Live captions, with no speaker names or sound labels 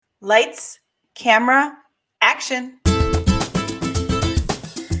Lights, camera, action.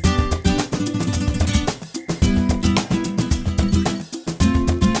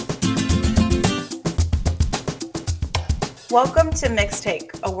 Welcome to Mixed Take,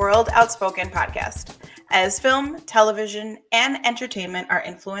 a World Outspoken podcast. As film, television, and entertainment are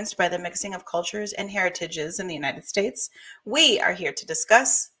influenced by the mixing of cultures and heritages in the United States, we are here to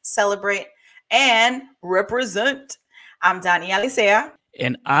discuss, celebrate, and represent. I'm Dani Alicea.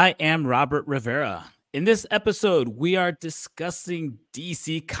 And I am Robert Rivera. In this episode, we are discussing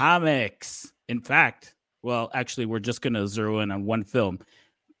DC Comics. In fact, actually, we're just going to zero in on one film,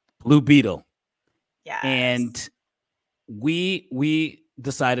 Blue Beetle. Yes. And we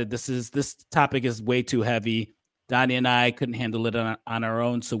decided this topic is way too heavy. Donnie and I couldn't handle it on our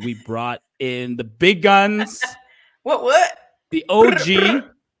own, so we brought in the big guns. What? The OG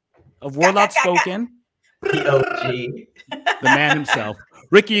of World Outspoken. The OG. The man himself,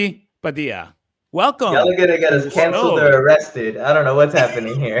 Ricky Padilla. Welcome. Y'all are gonna get us canceled or arrested. I don't know what's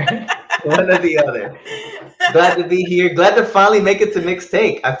happening here. One or the other. Glad to be here. Glad to finally make it to Mixed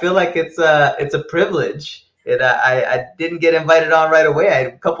Take. I feel like it's a privilege. I didn't get invited on right away. I had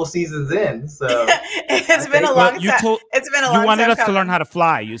a couple seasons in, so it's been a long time. It's been a long time. You wanted us coming. to learn how to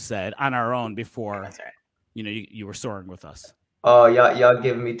fly. You said on our own before. That's right. You were soaring with us. Oh, y'all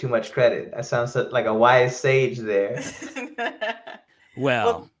giving me too much credit. I sound like a wise sage there.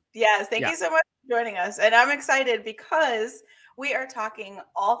 Well, yes. Thank you so much for joining us, and I'm excited because we are talking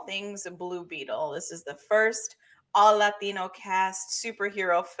all things Blue Beetle. This is the first all Latino cast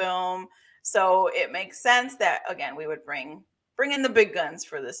superhero film. So it makes sense that, again, we would bring in the big guns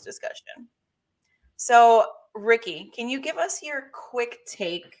for this discussion. So, Ricky, can you give us your quick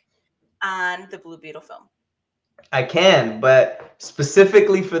take on the Blue Beetle film? I can, but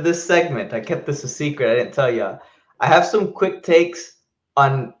specifically for this segment, I kept this a secret. I didn't tell y'all. I have some quick takes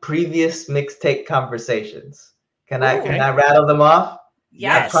on previous Mixed Take conversations. Can I rattle them off?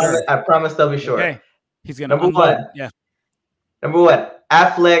 Yes. I promise they'll be short. Okay. He's gonna Number one. Yeah. Number one.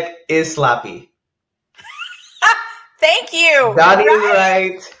 Affleck is sloppy. Thank you. Donnie is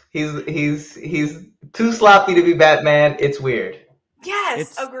right. He's too sloppy to be Batman. It's weird.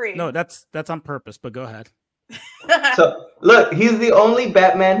 Yes, agree. No, that's on purpose, but go ahead. So look, he's the only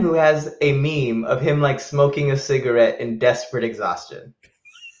Batman who has a meme of him like smoking a cigarette in desperate exhaustion.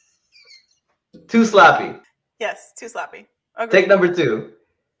 Too sloppy. Yes, too sloppy. Agreed. Take number two.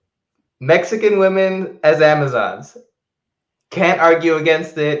 Mexican women as Amazons. Can't argue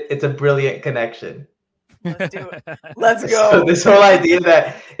against it. It's a brilliant connection. Let's do it. Let's go. So this whole idea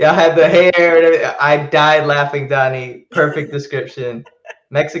that y'all had the hair and everything, I died laughing, Donnie. Perfect description.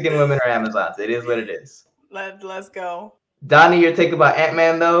 Mexican women are Amazons. It is what it is. Let's go. Donnie, your take about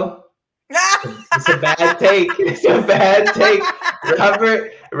Ant-Man, though? It's a bad take. It's a bad take.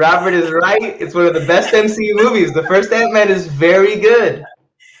 Robert is right. It's one of the best MCU movies. The first Ant-Man is very good.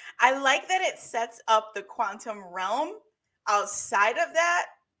 I like that it sets up the quantum realm. Outside of that,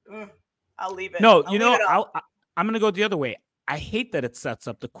 I'll leave it. No, I'm going to go the other way. I hate that it sets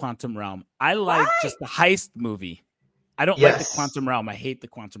up the quantum realm. I like just the heist movie. I don't like the quantum realm. I hate the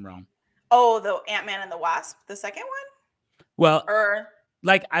quantum realm. Oh, the Ant-Man and the Wasp, the second one? Well, I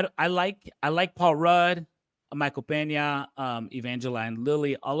like Paul Rudd, Michael Pena, Evangeline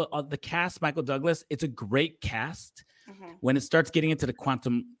Lilly, all the cast, Michael Douglas. It's a great cast. Mm-hmm. When it starts getting into the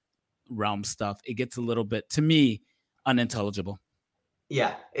quantum realm stuff, it gets a little bit, to me, unintelligible.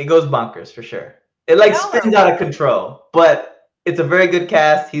 Yeah, it goes bonkers for sure. It spins out of control, but it's a very good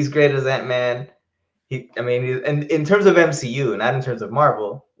cast. He's great as Ant-Man. And in terms of MCU, not in terms of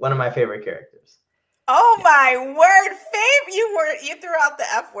Marvel, one of my favorite characters. Oh my word, you threw out the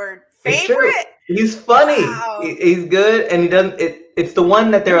F word. Favorite? He's funny. Wow. He's good, and he doesn't. It's the one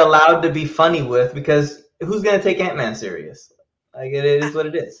that they're allowed to be funny with because who's gonna take Ant-Man serious? Like it is what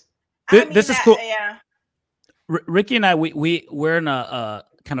it is. This is cool. Yeah. Ricky and I, we're in a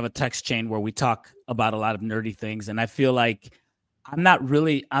kind of a text chain where we talk about a lot of nerdy things, and I feel like I'm not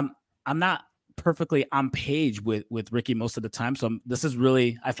perfectly on page with Ricky most of the time. So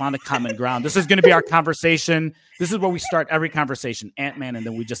I found a common ground. This is going to be our conversation. This is where we start every conversation, Ant-Man, and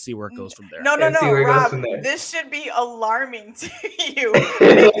then we just see where it goes from there. No, Rob, this should be alarming to you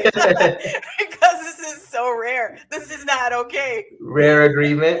because this is so rare. This is not okay. Rare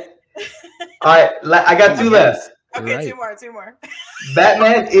agreement. All right, I got two left. Okay, right. Two more.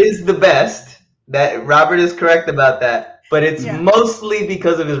 Batman is the best. That Robert is correct about that, but it's mostly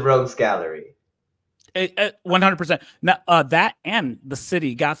because of his rogues gallery. 100%. Now, that and the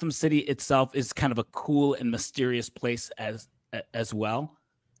city, Gotham City itself, is kind of a cool and mysterious place as well.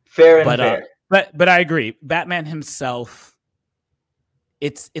 Fair. But I agree. Batman himself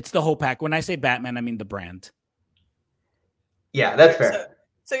it's the whole pack. When I say Batman, I mean the brand. Yeah, that's fair.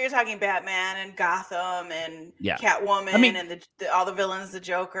 So you're talking Batman and Gotham and Yeah. Catwoman, I mean, and all the villains, the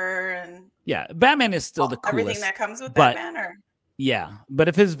Joker, and yeah, Batman is still the coolest. Everything that comes with Batman, or yeah, but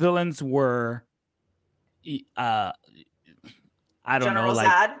if his villains were, I don't General know, like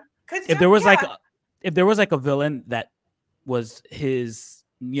Zod? if there was like a villain that was his,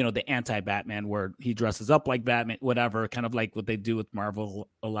 the anti-Batman, where he dresses up like Batman, whatever, kind of like what they do with Marvel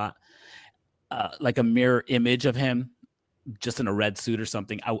a lot, like a mirror image of him, just in a red suit or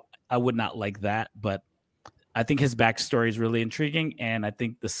something. I would not like that, but I think his backstory is really intriguing, and I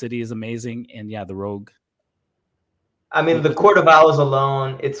think the city is amazing. And yeah, the Rogue. I mean, the Court of Owls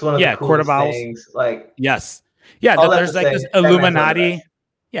alone, it's one of the Court of coolest Owls things. Like, yes, yeah, there's like this Illuminati,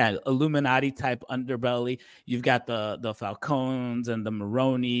 Illuminati type underbelly. You've got the Falcones and the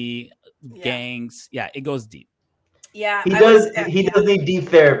Maroni gangs. Yeah, it goes deep. Yeah, he does need deep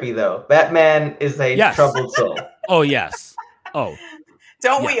therapy though. Batman is a troubled soul. Oh yes. Oh,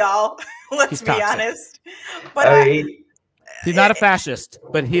 don't we all? Let's be honest. But I mean, he's not a fascist,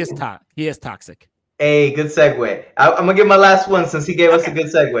 but he is toxic. Hey, good segue. I'm gonna give my last one since he gave us a good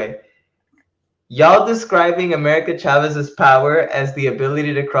segue. Y'all describing America Chavez's power as the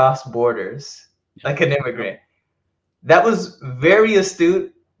ability to cross borders like an immigrant. That was very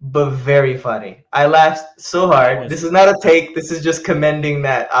astute, but very funny. I laughed so hard. This is not a take. This is just commending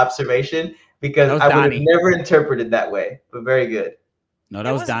that observation, because I would have never interpreted that way, but very good. No,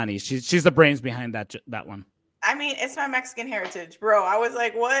 that was Donnie. She's the brains behind that one. I mean, it's my Mexican heritage, bro. I was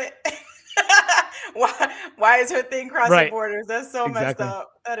like, what? Why is her thing crossing borders? That's so messed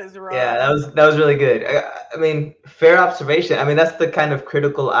up. That is wrong. Yeah, that was really good. I mean, fair observation. I mean, that's the kind of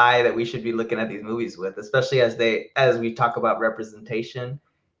critical eye that we should be looking at these movies with, especially as we talk about representation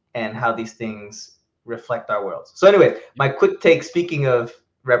and how these things reflect our worlds. So anyway, my quick take, speaking of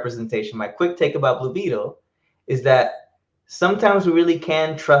representation, my quick take about Blue Beetle is that sometimes we really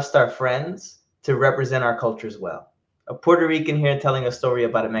can trust our friends to represent our cultures well. A Puerto Rican here telling a story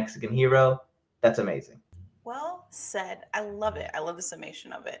about a Mexican hero. That's amazing. Well said. I love it. I love the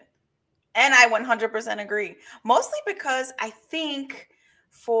summation of it. And I 100% agree. Mostly because I think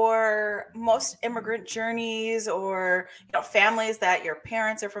for most immigrant journeys, or families that your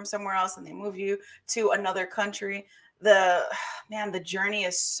parents are from somewhere else and they move you to another country, the journey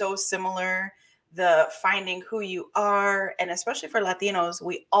is so similar. The finding who you are, and especially for Latinos,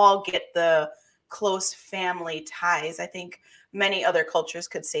 we all get the close family ties. I think many other cultures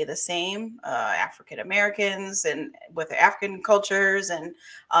could say the same. African Americans and with African cultures, and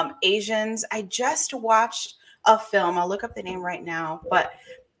Asians. I just watched a film. I'll look up the name right now, but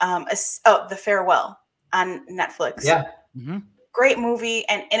The Farewell on Netflix. Yeah. Mm-hmm. Great movie,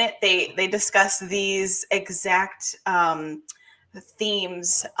 and in it they discuss these exact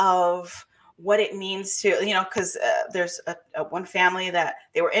themes of what it means to, because there's a one family that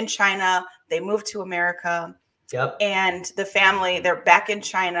they were in China, they moved to America. Yep. And the family, they're back in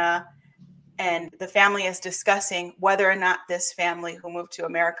China, and the family is discussing whether or not this family who moved to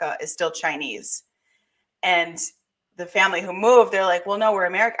America is still Chinese. And the family who moved, they're like, well, no, we're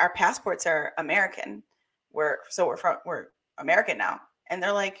American. Our passports are American. We're American now. And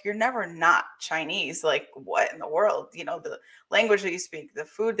they're like, you're never not Chinese. Like, what in the world? The language that you speak, the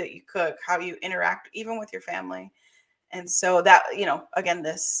food that you cook, how you interact, even with your family. And so that, again,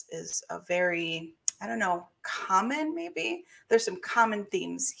 this is a very, I don't know, common, maybe. There's some common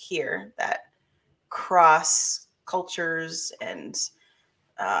themes here that cross cultures and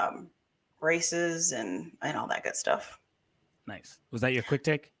races and all that good stuff. Nice. Was that your quick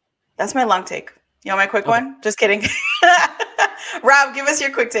take? That's my long take. You want my quick one? Just kidding. Rob, give us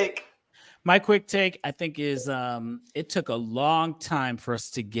your quick take. My quick take, I think, is it took a long time for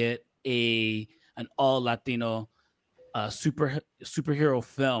us to get an all Latino superhero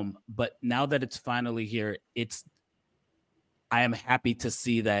film, but now that it's finally here, I am happy to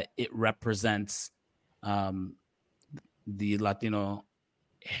see that it represents the Latino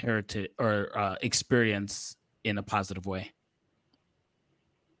heritage or experience in a positive way.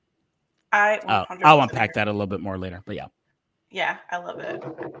 I'll unpack that a little bit more later, but yeah, I love it.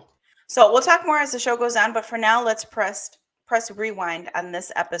 So we'll talk more as the show goes on, but for now, let's press rewind on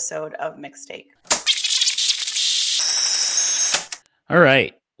this episode of Mixtape. All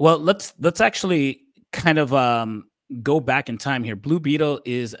right. Well, let's actually kind of go back in time here. Blue Beetle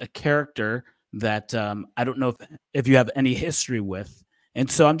is a character that I don't know if you have any history with, and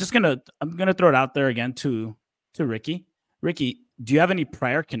so I'm gonna throw it out there again to Ricky. Ricky, do you have any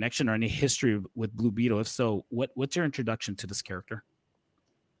prior connection or any history with Blue Beetle? If so, what's your introduction to this character?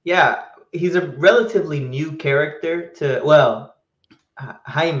 Yeah, he's a relatively new character to, well,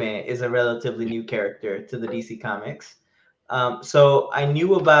 Jaime is a relatively new character to the DC Comics. So I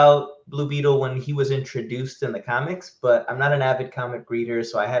knew about Blue Beetle when he was introduced in the comics, but I'm not an avid comic reader,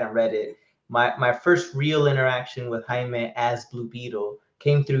 so I hadn't read it. My first real interaction with Jaime as Blue Beetle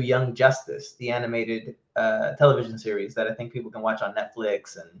came through Young Justice, the animated television series that I think people can watch on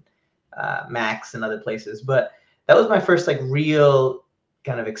Netflix and Max and other places. But that was my first like real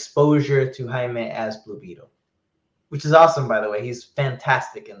kind of exposure to Jaime as Blue Beetle, which is awesome, by the way. He's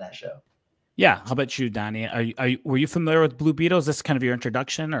fantastic in that show. Yeah. How about you, Donnie? Were you familiar with Blue Beetle? Is this kind of your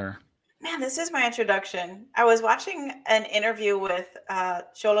introduction, or? Man, this is my introduction. I was watching an interview with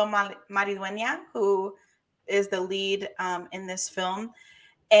Cholo Maridueña, who is the lead in this film.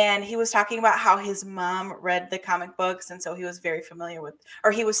 And he was talking about how his mom read the comic books. And so he was very familiar with,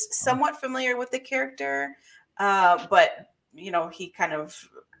 or he was somewhat familiar with the character. But, he kind of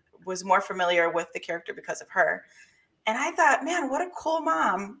was more familiar with the character because of her. And I thought, man, what a cool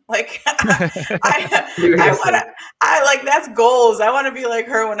mom! Like, I like that's goals. I want to be like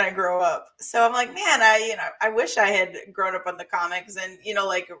her when I grow up. So I'm like, man, I wish I had grown up on the comics and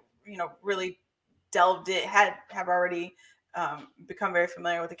really delved it. Have already become very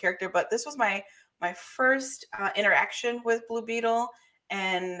familiar with the character. But this was my first interaction with Blue Beetle,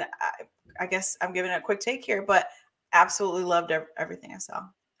 and I guess I'm giving it a quick take here, but absolutely loved everything I saw.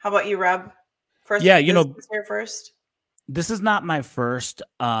 How about you, Rob? First, yeah, this here first. This is not my first.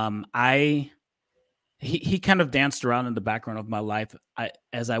 He kind of danced around in the background of my life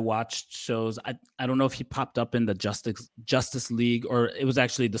as I watched shows. I don't know if he popped up in the Justice League, or it was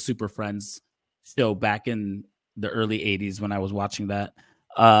actually the Super Friends show back in the early 80s when I was watching that.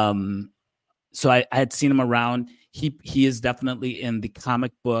 So I had seen him around. He is definitely in the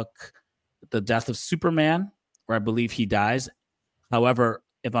comic book The Death of Superman, where I believe he dies. However,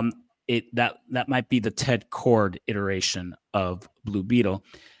 that might be the Ted Kord iteration of Blue Beetle.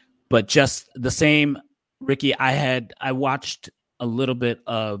 But just the same, Ricky, I watched a little bit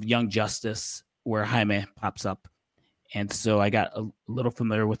of Young Justice where Jaime pops up. And so I got a little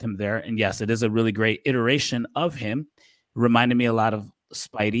familiar with him there. And yes, it is a really great iteration of him. Reminded me a lot of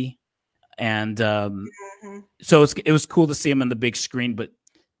Spidey. And so it was cool to see him on the big screen. But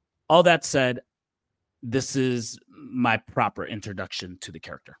all that said, this is my proper introduction to the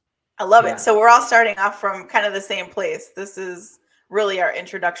character. I love it. So we're all starting off from kind of the same place. This is really our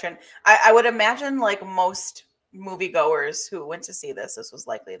introduction. I would imagine like most moviegoers who went to see this was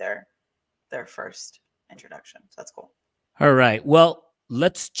likely their first introduction. So that's cool. All right. Well,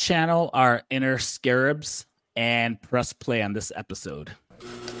 let's channel our inner scarabs and press play on this episode.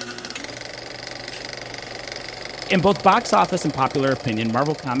 In both box office and popular opinion,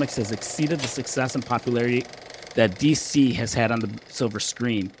 Marvel Comics has exceeded the success and popularity that DC has had on the silver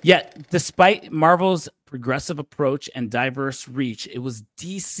screen. Yet, despite Marvel's progressive approach and diverse reach, it was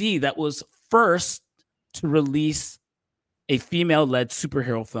DC that was first to release a female-led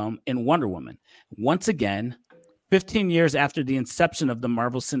superhero film in Wonder Woman. Once again, 15 years after the inception of the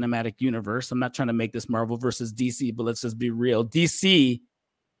Marvel Cinematic Universe, I'm not trying to make this Marvel versus DC, but let's just be real. DC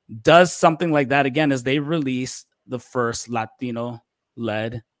does something like that again as they release the first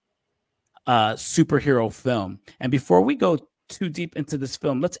Latino-led superhero film. And before we go too deep into this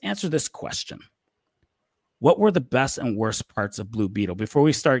film, let's answer this question. What were the best and worst parts of Blue Beetle? Before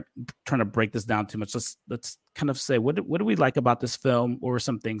we start trying to break this down too much, let's kind of say, what do we like about this film? What were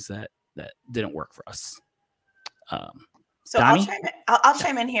some things that didn't work for us? So Donnie? I'll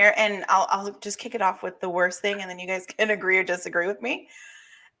chime in here, and I'll just kick it off with the worst thing, and then you guys can agree or disagree with me.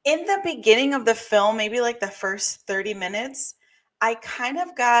 In the beginning of the film, maybe like the first 30 minutes, I kind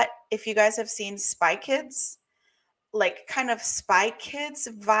of got, if you guys have seen Spy Kids, like kind of Spy Kids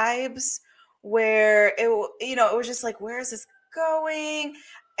vibes, where it was just like, where is this going?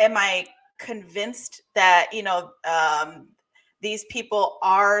 Am I convinced that, these people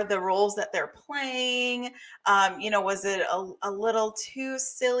are the roles that they're playing? Was it a little too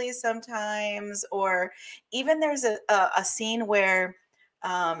silly sometimes? Or even there's a scene where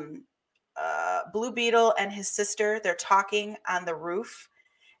Blue Beetle and his sister, they're talking on the roof,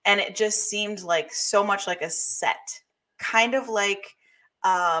 and it just seemed like so much like a set, kind of like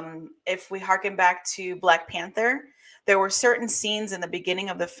if we harken back to Black Panther, there were certain scenes in the beginning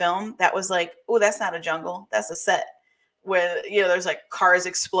of the film that was like, oh, that's not a jungle, that's a set, where there's like cars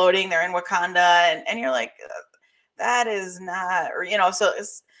exploding, they're in Wakanda, and you're like, that is not, or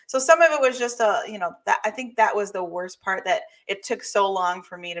so some of it was just that I think that was the worst part, that it took so long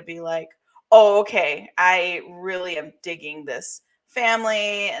for me to be like, oh, okay, I really am digging this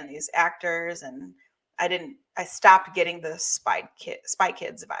family and these actors, and I stopped getting the Spy Kids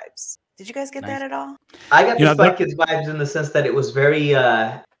vibes. Did you guys get that at all? I got the Spy Kids vibes in the sense that it was very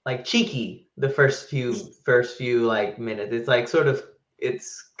like cheeky the first few like minutes. It's like sort of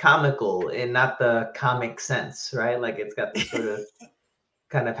it's comical in not the comic sense, right? Like it's got this sort of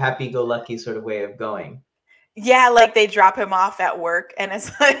kind of happy-go-lucky sort of way of going. Yeah, like they drop him off at work and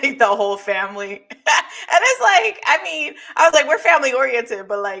it's like the whole family. And it's like, I mean, I was like, we're family oriented,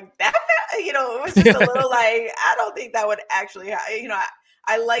 but like that, it was just a little like, I don't think that would actually,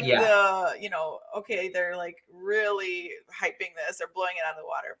 I like the, okay, they're like really hyping this or blowing it out of the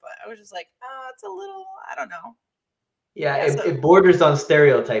water, but I was just like, it's a little, I don't know. Yeah, it borders on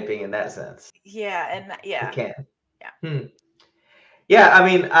stereotyping in that sense. Yeah, and yeah. It can. Yeah. Yeah, I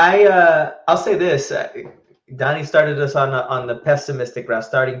mean, I'll say this. Donnie started us on the pessimistic route,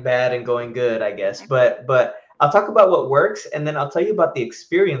 starting bad and going good, I guess. But I'll talk about what works, and then I'll tell you about the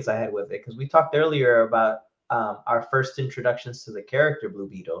experience I had with it, because we talked earlier about our first introductions to the character Blue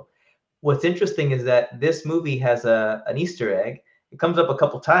Beetle. What's interesting is that this movie has an Easter egg. It comes up a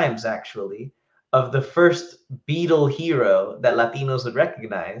couple times, actually, of the first Beetle hero that Latinos would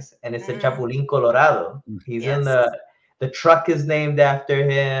recognize, and it's the Chapulín Colorado. He's in the truck is named after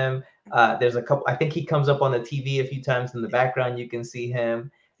him. There's a couple, I think he comes up on the TV a few times in the background. You can see him,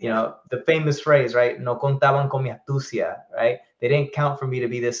 the famous phrase, right? No contaban con mi astucia, right? They didn't count for me to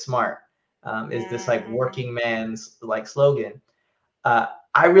be this smart. Is this like working man's like slogan.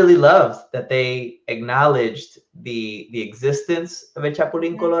 I really loved that they acknowledged the existence of a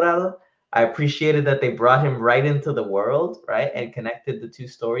Chapulín Colorado. I appreciated that they brought him right into the world, right? And connected the two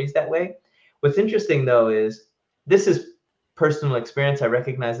stories that way. What's interesting though is this is personal experience. I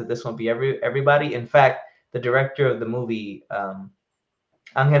recognize that this won't be everybody. In fact, the director of the movie,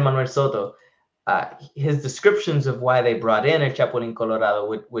 Ángel Manuel Soto, his descriptions of why they brought in a Chapulín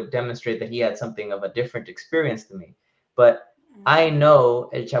Colorado would demonstrate that he had something of a different experience to me. But I know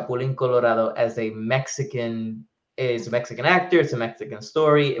El Chapulín Colorado as a Mexican. It's a Mexican actor. It's a Mexican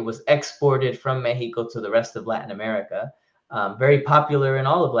story. It was exported from Mexico to the rest of Latin America. Very popular in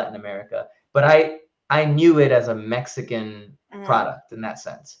all of Latin America. But I knew it as a Mexican product in that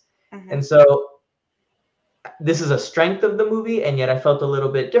sense. And so this is a strength of the movie, and yet I felt a little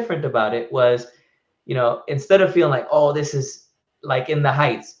bit different about it was, instead of feeling like, oh, this is like in the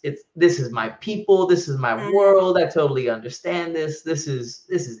Heights, this is my people, this is my world, I totally understand this is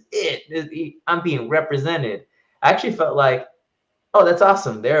it. I'm being represented. I actually felt like, oh, that's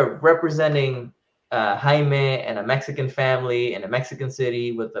awesome. They're representing Jaime and a Mexican family in a Mexican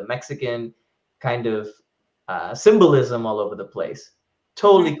city with a Mexican kind of symbolism all over the place.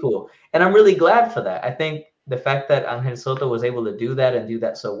 Totally cool. And I'm really glad for that. I think the fact that Ángel Soto was able to do that and do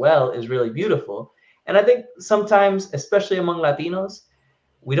that so well is really beautiful. And I think sometimes, especially among Latinos,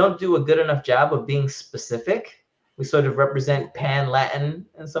 we don't do a good enough job of being specific. We sort of represent pan-Latin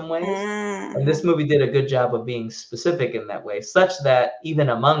in some ways. And this movie did a good job of being specific in that way, such that even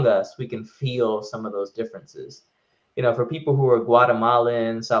among us, we can feel some of those differences. For people who are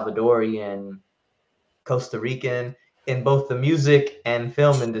Guatemalan, Salvadorian, Costa Rican, in both the music and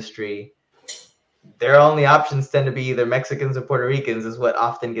film industry, their only options tend to be either Mexicans or Puerto Ricans is what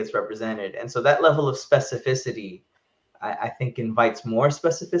often gets represented. And so that level of specificity, I think, invites more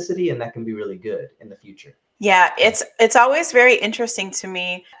specificity, and that can be really good in the future. Yeah, it's always very interesting to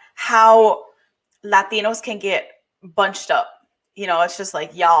me how Latinos can get bunched up. It's just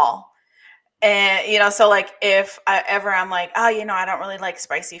like y'all. And, so like if I'm like, oh, I don't really like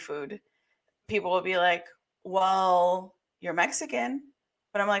spicy food, people will be like, well, you're Mexican.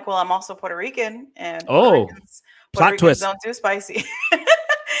 But I'm like, well, I'm also Puerto Rican, and Puerto Ricans don't do spicy.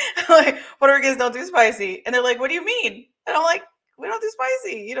 Like, Puerto Ricans don't do spicy. And they're like, what do you mean? And I'm like, we don't do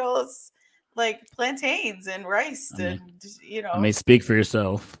spicy. It's like plantains and rice. I may speak for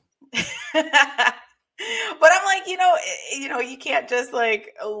yourself. But I'm like, you can't just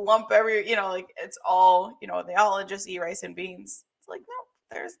like lump like it's all, they all just eat rice and beans. It's like,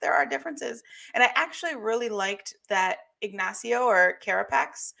 no, there are differences. And I actually really liked that Ignacio or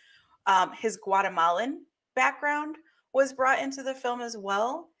Carapax, his Guatemalan background was brought into the film as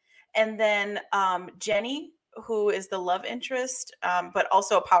well. And then Jenny, who is the love interest, but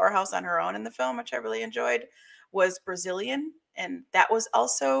also a powerhouse on her own in the film, which I really enjoyed, was Brazilian. And that was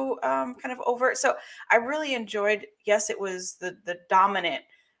also kind of overt. So I really enjoyed, yes, it was the dominant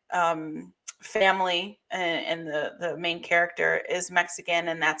family, and the main character is Mexican,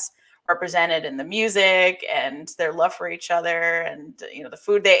 and that's represented in the music and their love for each other and the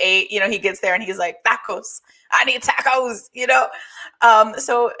food they ate. He gets there and he's like, tacos, I need tacos.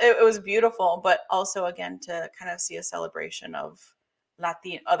 So it was beautiful, but also again to kind of see a celebration of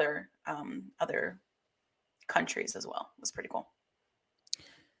other countries as well. It was pretty cool.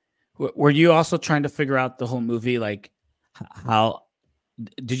 Were you also trying to figure out the whole movie, like how?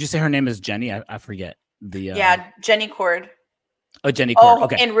 Did you say her name is Jenny? I forget the. Jenny Cord. Oh, Jenny Cord. Oh,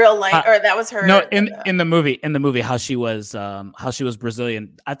 okay. In real life, or that was her. No, in the movie, how she was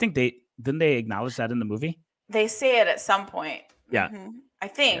Brazilian. I think didn't they acknowledge that in the movie? They say it at some point. Yeah, I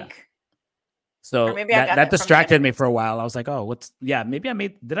think. Yeah. So or maybe that distracted me for a while. I was like, oh,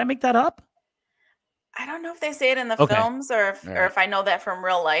 maybe did I make that up? I don't know if they say it in the films or if I know that from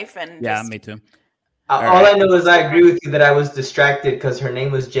real life. And me too. All I know is I agree with you that I was distracted because her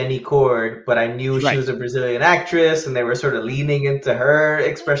name was Jenny Cord, but I knew she was a Brazilian actress, and they were sort of leaning into her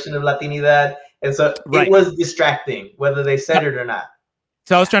expression of Latinidad, and so it was distracting whether they said it or not.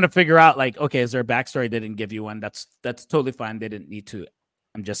 So I was trying to figure out, like, okay, is there a backstory? They didn't give you one. That's totally fine. They didn't need to.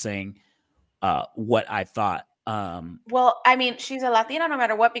 I'm just saying what I thought. Well, I mean, she's a Latina no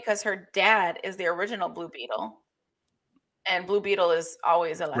matter what because her dad is the original Blue Beetle, and Blue Beetle is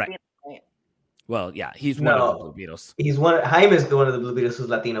always a Latina. Right? Well, yeah, he's one of the Blue Beetles. Jaime is one of the Blue Beetles who's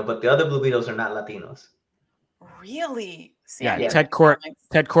Latino, but the other Blue Beetles are not Latinos. Really? Ted Cord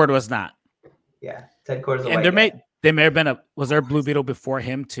was not. Yeah, Ted Cord is a and white guy. There may have been was there a Blue Beetle before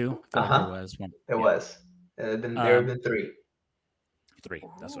him too? I think there was one. There was. There have been three. Three.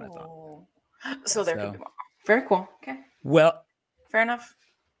 That's what I thought. So there could be more. Very cool. Okay. Well, fair enough.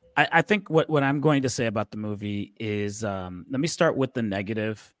 I think what I'm going to say about the movie is let me start with the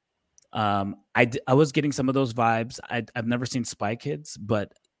negative. I was getting some of those vibes. I've never seen Spy Kids,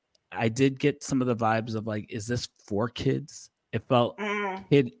 but I did get some of the vibes of like, is this for kids? It felt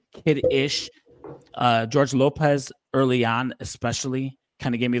kid-ish. George Lopez early on, especially,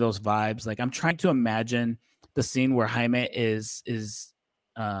 kind of gave me those vibes. Like, I'm trying to imagine the scene where Jaime is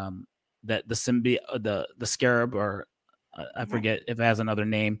that the symbiote, the scarab, or I forget if it has another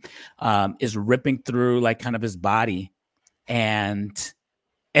name, is ripping through like kind of his body and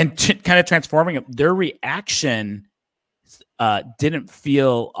kind of transforming him. Their reaction didn't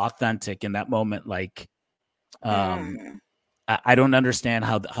feel authentic in that moment. Like, I don't understand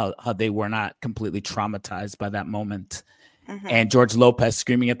how they were not completely traumatized by that moment. And George Lopez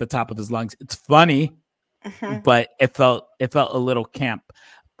screaming at the top of his lungs. It's funny, but it felt a little camp.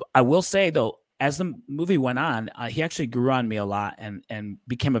 I will say though, as the movie went on, he actually grew on me a lot and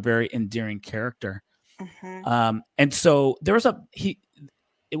became a very endearing character. And so there was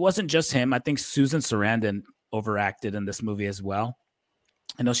it wasn't just him. I think Susan Sarandon overacted in this movie as well.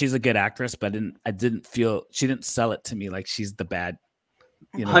 I know she's a good actress, but I didn't feel she didn't sell it to me like she's the bad,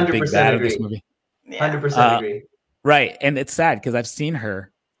 100% the big bad agree. of this movie. 100% agree. Right, and it's sad because I've seen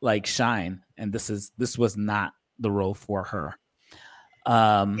her like shine, and this was not the role for her.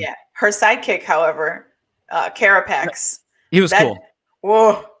 Her sidekick, however, Carapax. He was cool.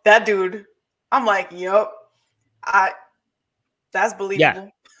 Whoa, that dude! I'm like, yup, that's believable.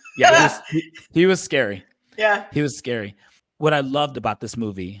 Yeah, he was scary. Yeah, he was scary. What I loved about this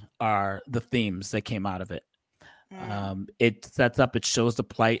movie are the themes that came out of it. It sets up, it shows the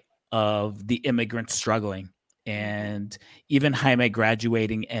plight of the immigrants struggling, and even Jaime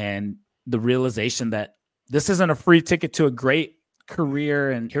graduating, and the realization that this isn't a free ticket to a great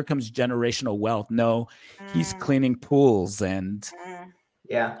career and here comes generational wealth. No, he's cleaning pools and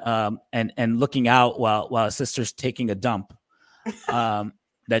and looking out while his sister's taking a dump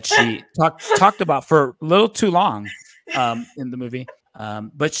that she talked about for a little too long in the movie.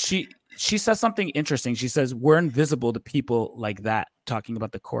 But she says something interesting. She says, we're invisible to people like that, talking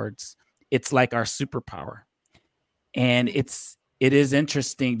about the chords. It's like our superpower. And it is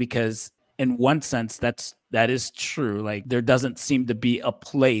interesting because in one sense, that is true. Like, there doesn't seem to be a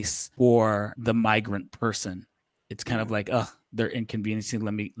place for the migrant person. It's kind of like, they're inconveniencing.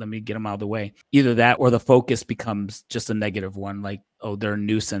 Let me get them out of the way. Either that or the focus becomes just a negative one. Like, oh, they're a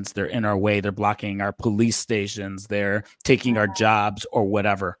nuisance. They're in our way. They're blocking our police stations. They're taking our jobs or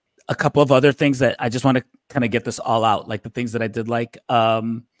whatever. A couple of other things that I just want to kind of get this all out. Like the things that I did like.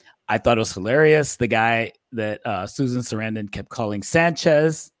 I thought it was hilarious. The guy that Susan Sarandon kept calling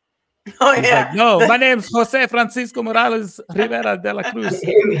Sanchez. Oh, he's like, no, my name's Jose Francisco Morales Rivera de la Cruz.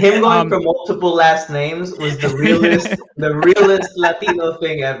 Him going for multiple last names was the realest Latino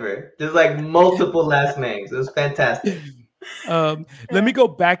thing ever. There's like multiple last names. It was fantastic. Let me go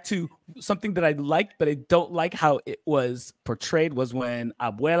back to something that I liked, but I don't like how it was portrayed, was when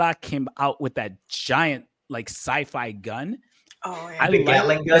Abuela came out with that giant like sci-fi gun. Oh, yeah. The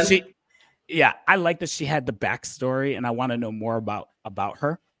Gatling gun? I like that she had the backstory, and I want to know more about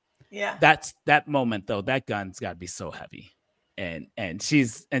her. Yeah, that moment though. That gun's got to be so heavy, and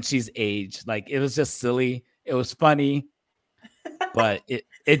she's aged. Like, it was just silly. It was funny, but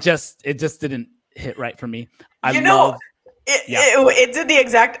it just didn't hit right for me. It did the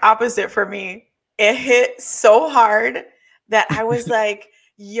exact opposite for me. It hit so hard that I was like,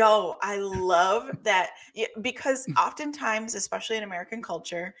 yo, I love that. Because oftentimes, especially in American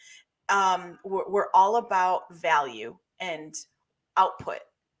culture, we're all about value and output.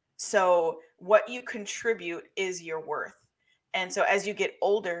 So what you contribute is your worth. And so as you get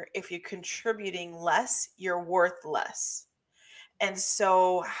older, if you're contributing less, you're worth less. And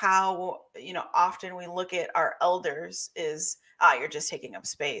so how, often we look at our elders is, you're just taking up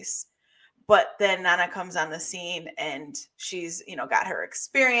space. But then Nana comes on the scene and she's, got her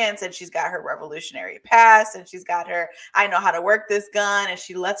experience and she's got her revolutionary past and she's got her, I know how to work this gun, and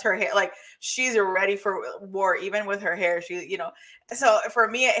she lets her hair, like she's ready for war, even with her hair. So for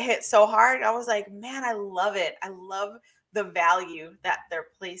me, it hit so hard. I was like, man, I love it. I love the value that they're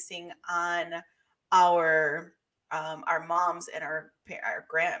placing on our moms and our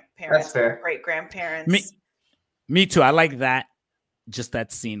grandparents, great grandparents. Me too. I like that. Just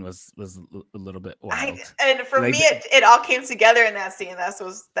that scene was a little bit wild. And for me, it all came together in that scene. That's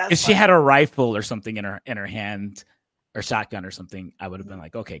if she had a rifle or something in her hand, or shotgun or something, I would have been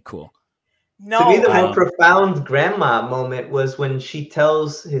like, okay, cool. No, to me, the more profound grandma moment was when she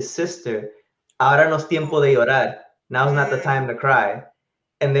tells his sister, "Ahora no es tiempo de llorar. Now's not the time to cry."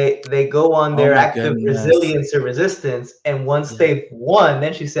 And they go on their act of resilience or resistance. And once they've won,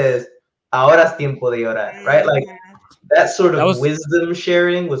 then she says, "Ahora es tiempo de llorar." Right? Like that sort of wisdom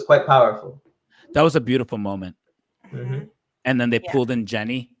sharing was quite powerful. That was a beautiful moment. Mm-hmm. And then they pulled in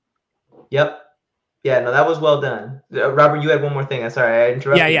Jenny. Yep. Yeah, no, that was well done. Robert, you had one more thing. I'm sorry, I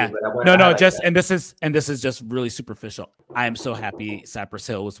interrupted you. But this is just really superficial. I am so happy Cypress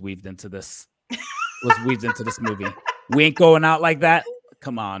Hill was weaved into this movie. We ain't going out like that.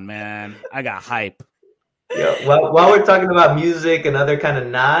 Come on, man. I got hype. Yeah. Well, while we're talking about music and other kind of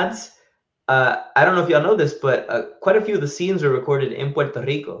nods, I don't know if y'all know this, but quite a few of the scenes were recorded in Puerto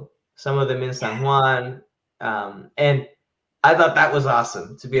Rico. Some of them in San Juan, and I thought that was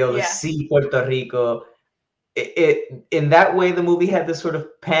awesome to be able to see Puerto Rico. It in that way, the movie had this sort of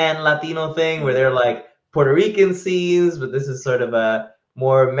pan Latino thing where they're like Puerto Rican scenes, but this is sort of a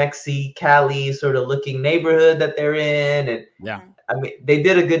more Mexi Cali sort of looking neighborhood that they're in, and I mean, they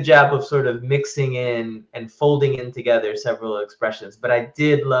did a good job of sort of mixing in and folding in together several expressions. But I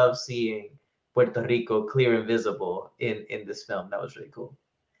did love seeing Puerto Rico clear and visible in this film. That was really cool.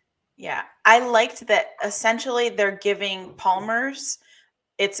 Yeah, I liked that essentially they're giving Palmer's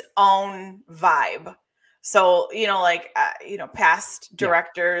its own vibe. So, past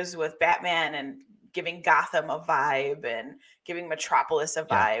directors with Batman and giving Gotham a vibe and giving Metropolis a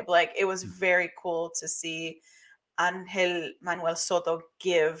vibe. Like, it was very cool to see Angel Manuel Soto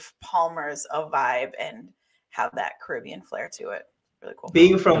give Palmer's a vibe and have that Caribbean flair to it. Really cool.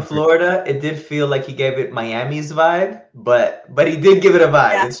 Being from Florida, it did feel like he gave it Miami's vibe, but he did give it a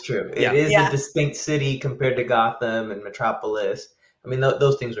vibe. Yeah. It's true. It is a distinct city compared to Gotham and Metropolis. I mean,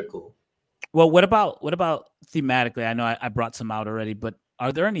 those things are cool. Well, what about thematically? I know I brought some out already, but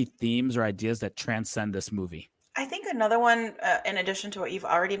are there any themes or ideas that transcend this movie? I think another one, in addition to what you've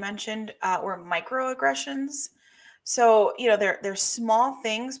already mentioned, were microaggressions. So, they're small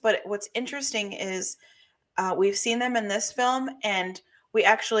things, but what's interesting is we've seen them in this film, and we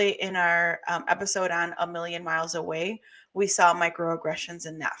actually, in our episode on A Million Miles Away, we saw microaggressions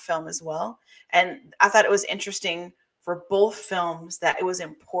in that film as well. And I thought it was interesting for both films that it was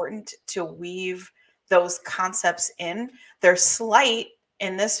important to weave those concepts in. They're slight.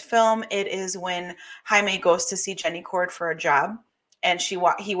 In this film, it is when Jaime goes to see Jenny Cord for a job, and he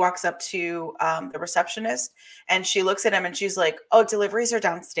walks up to the receptionist, and she looks at him and she's like, "Oh, deliveries are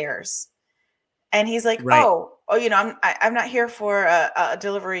downstairs." And he's like, right. oh, I'm not here for a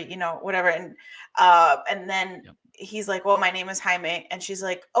delivery, whatever. And then he's like, "Well, my name is Jaime." And she's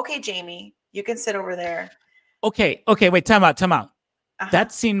like, "Okay, Jamie, you can sit over there." Okay, wait, time out. Uh-huh.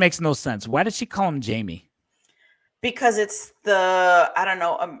 That scene makes no sense. Why did she call him Jamie? Because it's the, I don't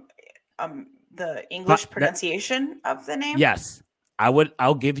know, the English pronunciation of the name. Yes,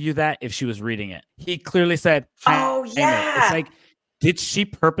 I'll give you that if she was reading it. He clearly said, "Oh, yeah." It's like, did she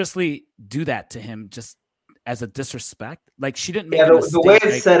purposely do that to him just as a disrespect? Like, she didn't make the way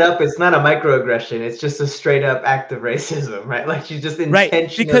it's set up, it's not a microaggression. It's just a straight up act of racism, right? Like, she's just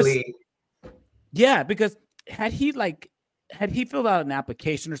intentionally. Because had he filled out an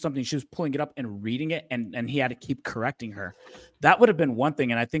application or something, she was pulling it up and reading it, and he had to keep correcting her. That would have been one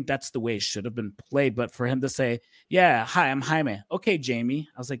thing, and I think that's the way it should have been played. But for him to say, "Yeah, hi, I'm Jaime." Okay, Jamie.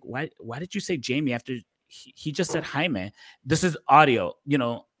 I was like, why did you say Jamie after he just said Jaime? This is audio.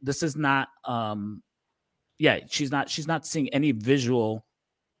 This is not she's not seeing any visual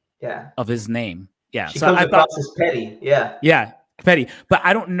of his name. Yeah. She so comes I across thought, as petty. Yeah. yeah, petty. But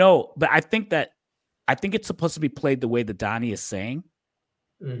I don't know. But I think it's supposed to be played the way that Donnie is saying.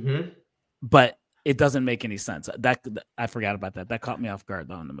 Mm-hmm. But it doesn't make any sense. That I forgot about that. That caught me off guard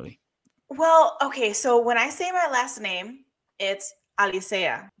though in the movie. Well, okay, so when I say my last name, it's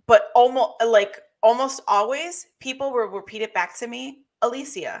Alicea, but almost always people will repeat it back to me,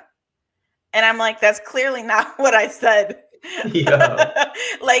 Alicia. And I'm like, that's clearly not what I said. Yeah.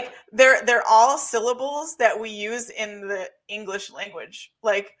 Like they're all syllables that we use in the English language.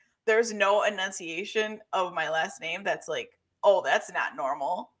 Like there's no enunciation of my last name that's like, oh, that's not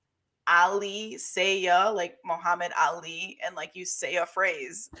normal. Ali Saya, like Muhammad Ali, and like you say a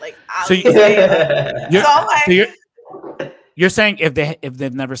phrase like So Ali Saya. you're, So I'm like, you're saying if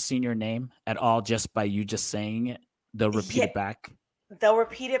they've never seen your name at all, just by you just saying it, they'll repeat it back. They'll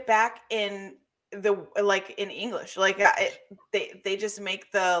repeat it back in in English. Like they just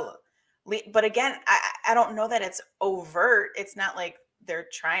make the. But again, I don't know that it's overt. It's not like they're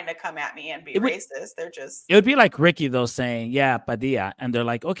trying to come at me and be racist. They're just. It would be like Ricky though saying, "Yeah, Padilla," and they're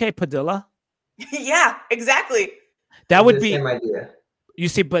like, "Okay, Padilla." Yeah, exactly. That would be the same idea. You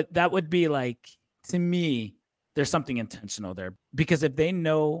see, but that would be like, to me, there's something intentional there, because if they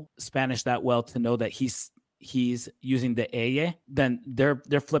know Spanish that well to know that he's using the ella, then they're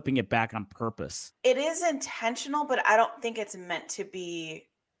flipping it back on purpose. It is intentional, but I don't think it's meant to be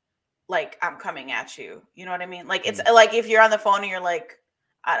like I'm coming at you. You know what I mean? Like it's like if you're on the phone and you're like,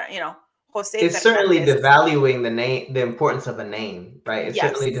 I don't, Jose. It's certainly devaluing the name, the importance of a name, right? It's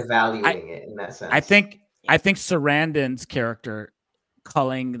certainly devaluing it in that sense. I think Sarandon's character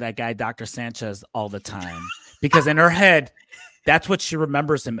calling that guy Dr. Sanchez all the time, because in her head, that's what she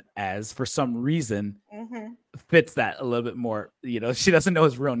remembers him as for some reason. Fits that a little bit more. She doesn't know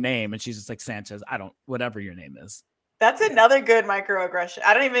his real name, and she's just like, Sanchez, whatever your name is. That's another good microaggression.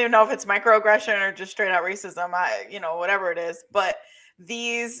 I don't even know if it's microaggression or just straight out racism. Whatever it is, but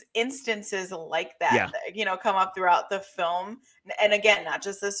these instances like that, come up throughout the film. And again, not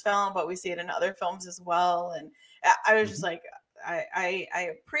just this film, but we see it in other films as well. And I was just like, I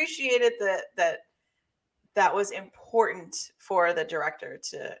appreciated that was important for the director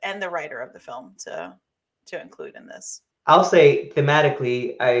and the writer of the film to include in this. I'll say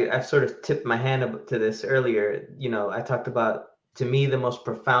thematically, I've sort of tipped my hand up to this earlier. I talked about, to me, the most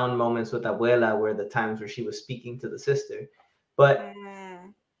profound moments with Abuela were the times where she was speaking to the sister. But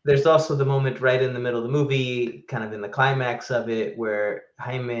there's also the moment right in the middle of the movie, kind of in the climax of it, where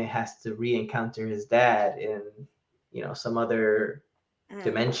Jaime has to re-encounter his dad in, some other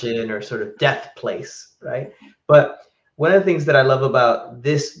dimension or sort of death place, right? But one of the things that I love about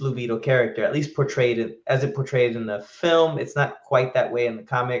this Blue Beetle character, at least portrayed in the film, it's not quite that way in the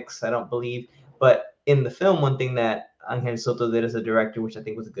comics, I don't believe. But in the film, one thing that Angel Soto did as a director, which I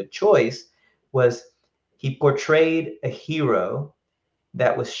think was a good choice, was he portrayed a hero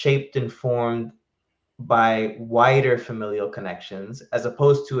that was shaped and formed by wider familial connections, as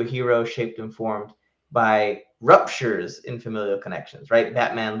opposed to a hero shaped and formed by ruptures in familial connections, right?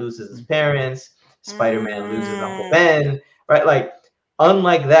 Batman loses his parents, Spider-Man loses Uncle Ben, right? Like,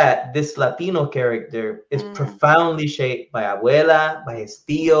 unlike that, this Latino character is profoundly shaped by Abuela, by his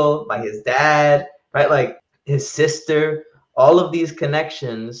tío, by his dad, right? Like his sister. All of these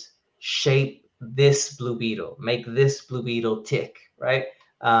connections shape this Blue Beetle, make this Blue Beetle tick, right?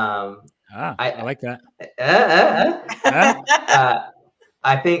 I like that.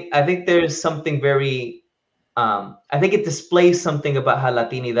 I think there's something very, I think it displays something about how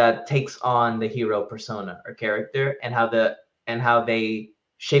Latinidad takes on the hero persona or character, and how they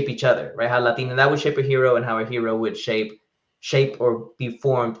shape each other, right? How Latinidad would shape a hero, and how a hero would shape or be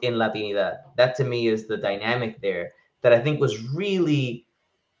formed in Latinidad. That to me is the dynamic there that I think was really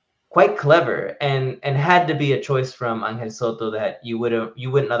quite clever, and had to be a choice from Angel Soto that you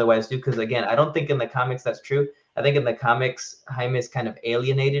wouldn't otherwise do, because again, I don't think in the comics that's true. I think in the comics, Jaime is kind of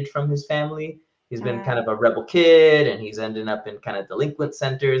alienated from his family. He's been kind of a rebel kid, and he's ended up in kind of delinquent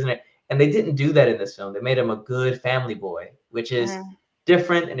centers, and they didn't do that in this film. They made him a good family boy, which is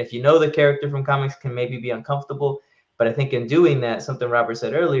different. And if you know the character from comics, can maybe be uncomfortable. But I think in doing that, something Robert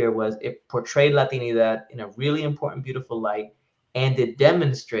said earlier was it portrayed Latinidad in a really important, beautiful light, and it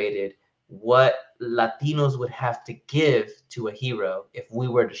demonstrated what Latinos would have to give to a hero if we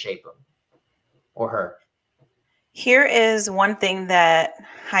were to shape him or her. Here is one thing that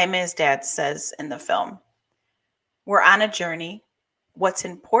Jaime's dad says in the film. We're on a journey. What's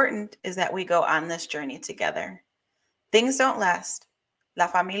important is that we go on this journey together. Things don't last. La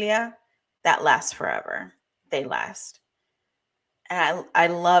familia, that lasts forever. They last. And I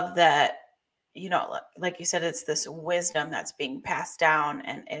love that you know, like you said, it's this wisdom that's being passed down,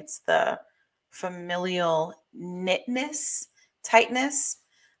 and it's the familial knitness, tightness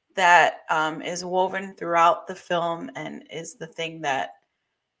that is woven throughout the film, and is the thing that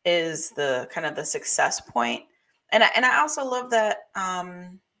is the kind of the success point. And I also love that.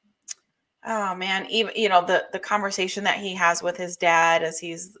 Oh man, even the conversation that he has with his dad as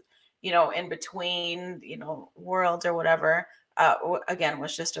he's in between worlds or whatever. Again,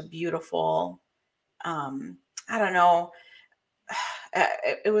 was just a beautiful. I don't know.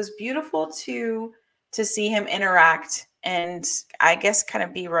 It was beautiful to see him interact, and I guess kind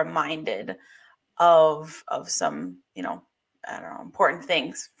of be reminded of some I don't know, important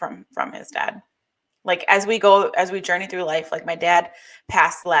things from his dad. Like as we journey through life, like my dad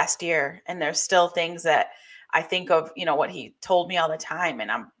passed last year, and there's still things that I think of, what he told me all the time,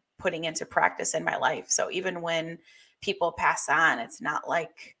 and I'm putting into practice in my life. So even when people pass on, it's not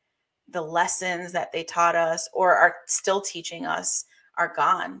like the lessons that they taught us or are still teaching us are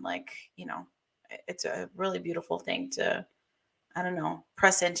gone. Like, it's a really beautiful thing to, I don't know,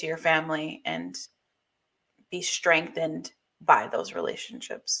 press into your family and be strengthened by those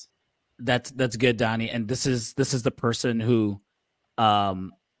relationships. That's good, Donnie. And this is the person who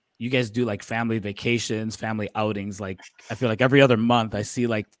you guys do like family vacations, family outings. Like I feel like every other month I see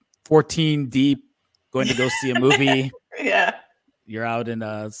like 14 deep going to go see a movie. Yeah. You're out in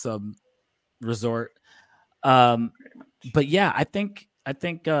some resort. But yeah, I think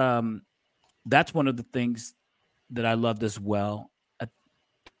that's one of the things that I loved as well.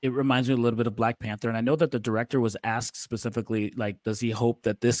 It reminds me a little bit of Black Panther. And I know that the director was asked specifically, like, does he hope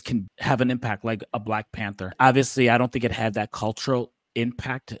that this can have an impact like a Black Panther? Obviously, I don't think it had that cultural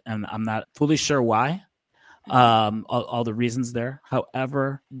impact, and I'm not fully sure why. All the reasons there.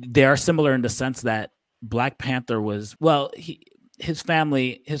 However, they are similar in the sense that Black Panther was, well, his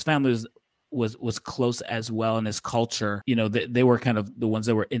family was close as well, in his culture. They were kind of the ones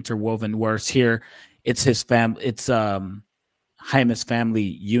that were interwoven, whereas here it's his family, it's Jaime's family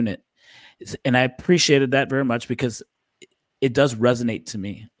unit. And I appreciated that very much because it does resonate to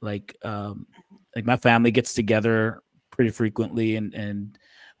me. Like my family gets together pretty frequently, and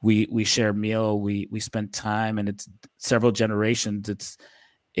we share a meal, we spend time, and it's several generations.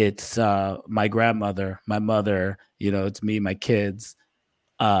 It's my grandmother, my mother, it's me, my kids.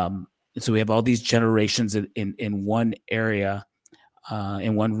 So we have all these generations in one area,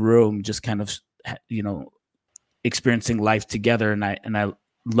 in one room, just kind of, experiencing life together. And I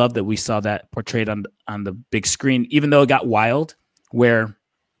love that we saw that portrayed on the big screen, even though it got wild, where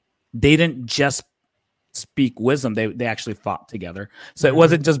they didn't just speak wisdom, they actually fought together. So it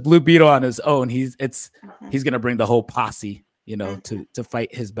wasn't just Blue Beetle on his own. He's going to bring the whole posse, to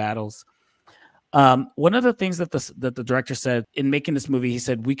fight his battles. One of the things that the director said in making this movie, he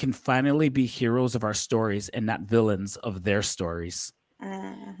said, we can finally be heroes of our stories and not villains of their stories.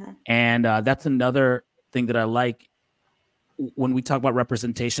 And that's another thing that I like when we talk about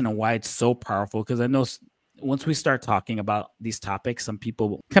representation and why it's so powerful. Because I know once we start talking about these topics, some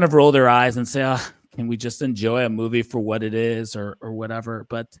people kind of roll their eyes and say, can we just enjoy a movie for what it is or whatever?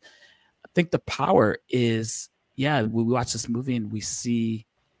 But I think the power is, we watch this movie and we see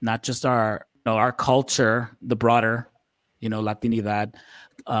not just our culture, the broader, Latinidad,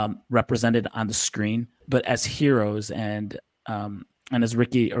 represented on the screen, but as heroes. And as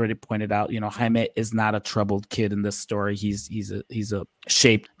Ricky already pointed out, Jaime is not a troubled kid in this story. He's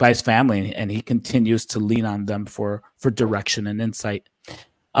shaped by his family, and he continues to lean on them for direction and insight.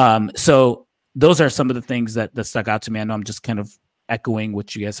 So those are some of the things that stuck out to me. I know I'm just kind of echoing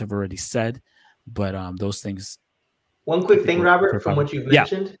what you guys have already said, but those things. One quick thing, Robert, from what you've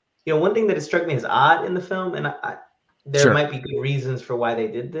mentioned, one thing that has struck me as odd in the film, and there might be good reasons for why they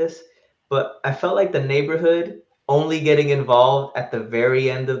did this, but I felt like the neighborhood only getting involved at the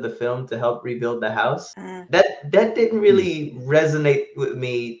very end of the film to help rebuild the house, that didn't really resonate with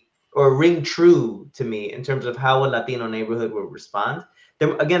me or ring true to me in terms of how a Latino neighborhood would respond.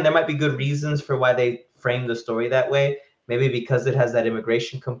 There might be good reasons for why they framed the story that way. Maybe because it has that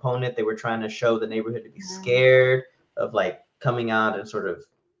immigration component, they were trying to show the neighborhood to be scared of like coming out and sort of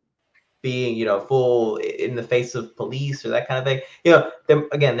being, full in the face of police or that kind of thing.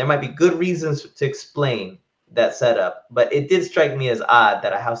 There might be good reasons to explain that setup, but it did strike me as odd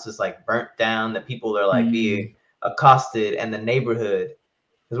that a house is like burnt down, that people are like being accosted, and the neighborhood,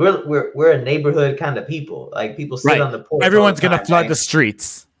 because we're a neighborhood kind of people. Like people sit on the porch. Everyone's gonna flood the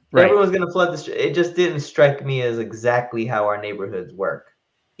streets. Right. Everyone's gonna flood the street. It just didn't strike me as exactly how our neighborhoods work,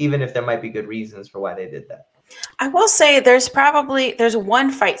 even if there might be good reasons for why they did that. I will say there's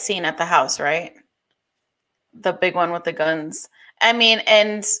one fight scene at the house, right? The big one with the guns. I mean,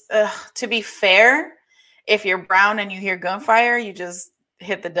 and to be fair, if you're brown and you hear gunfire, you just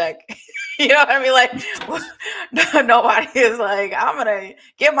hit the deck. You know what I mean? Like, nobody is like, I'm gonna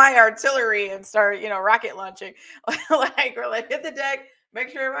get my artillery and start, rocket launching. Like, we're like, hit the deck, make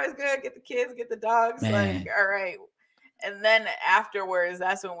sure everybody's good, get the kids, get the dogs. Man. Like, all right. And then afterwards,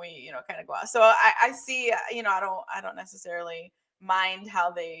 that's when we, kind of go out. So I see, I don't necessarily mind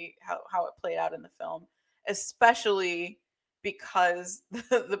how it played out in the film, especially because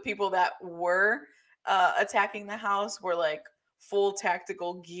the people that were attacking the house were like full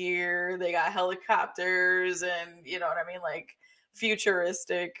tactical gear. They got helicopters and, you know what I mean, like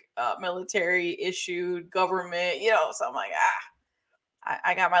futuristic military issued government, so I'm like,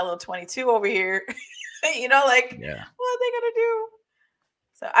 I got my little 22 over here. Like, Yeah. what are they gonna do?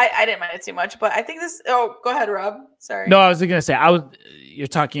 So I didn't mind it too much, but I think this. Oh, go ahead, Rob. Sorry. No, I was gonna say you're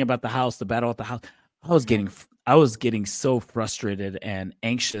talking about the house, the battle at the house. I was getting so frustrated and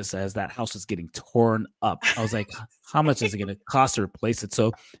anxious as that house was getting torn up. I was like, how much is it gonna cost to replace it?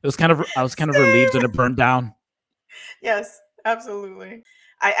 So I was kind of relieved when it burned down. Yes, absolutely.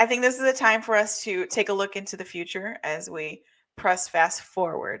 I think this is a time for us to take a look into the future as we press fast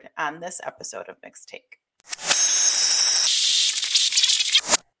forward on this episode of Mixed Take.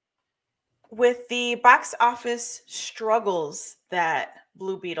 With the box office struggles that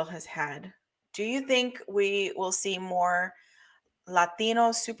Blue Beetle has had, do you think we will see more Latino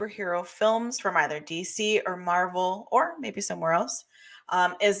superhero films from either DC or Marvel or maybe somewhere else?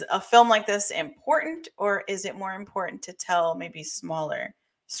 Is a film like this important, or is it more important to tell maybe smaller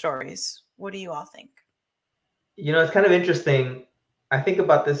stories? What do you all think? It's kind of interesting. I think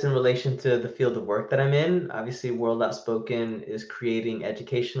about this in relation to the field of work that I'm in. Obviously, World Outspoken is creating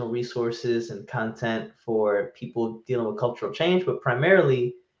educational resources and content for people dealing with cultural change, but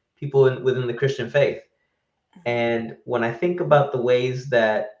primarily people within the Christian faith. And when I think about the ways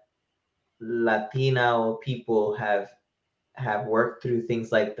that Latino people have worked through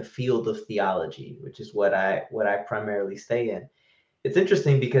things like the field of theology, which is what I primarily stay in, it's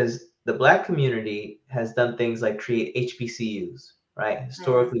interesting because the Black community has done things like create HBCUs, right?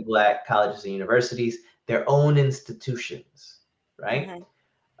 Historically Black colleges and universities, their own institutions, right?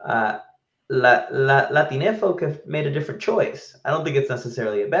 Latina folk have made a different choice. I don't think it's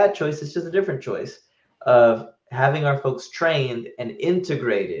necessarily a bad choice. It's just a different choice of having our folks trained and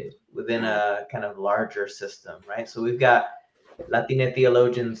integrated within a kind of larger system, right? So we've got Latina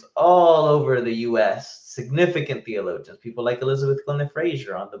theologians all over the U.S., significant theologians, people like Elizabeth Clement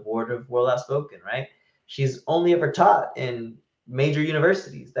Frazier on the board of World Outspoken, right? She's only ever taught in major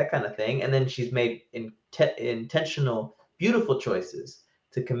universities, that kind of thing. And then she's made intentional, beautiful choices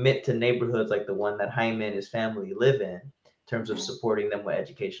to commit to neighborhoods like the one that Jaime and his family live in terms of supporting them with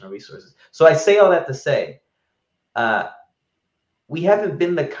educational resources. So I say all that to say, we haven't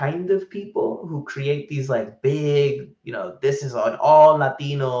been the kind of people who create these like big, this is an all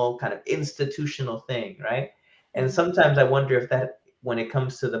Latino kind of institutional thing, right? And sometimes I wonder if that, when it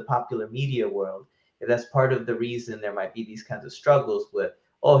comes to the popular media world, if that's part of the reason there might be these kinds of struggles with,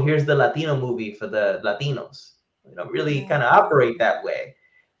 oh, here's the Latino movie for the Latinos. Really kind of operate that way.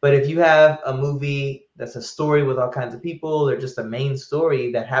 But if you have a movie that's a story with all kinds of people, or just a main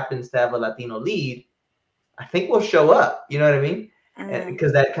story that happens to have a Latino lead, I think we'll show up. You know what I mean?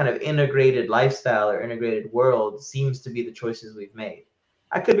 Because that kind of integrated lifestyle or integrated world seems to be the choices we've made.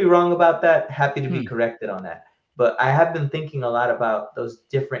 I could be wrong about that. Happy to be corrected on that. But I have been thinking a lot about those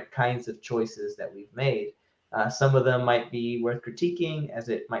different kinds of choices that we've made. Some of them might be worth critiquing, as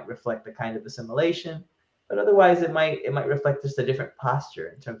it might reflect a kind of assimilation, but otherwise it might reflect just a different posture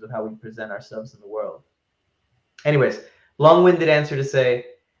in terms of how we present ourselves in the world. Anyways, long-winded answer to say,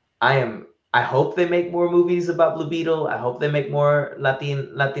 I hope they make more movies about Blue Beetle. I hope they make more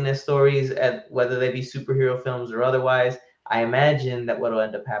Latina stories, whether they be superhero films or otherwise. I imagine that what will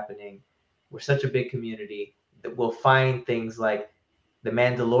end up happening, we're such a big community that we'll find things like the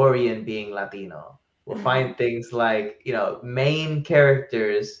Mandalorian being Latino. We'll find things like, main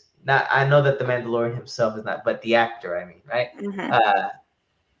characters. Not, I know that the Mandalorian himself is not, but the actor, I mean, right?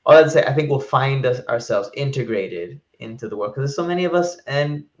 All I'd say, I think we'll find ourselves integrated into the world because there's so many of us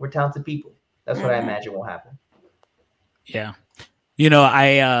and we're talented people. That's what I imagine will happen. Yeah.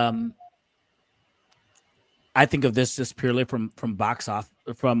 I think of this just purely from box off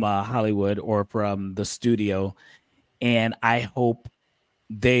from Hollywood or from the studio. And I hope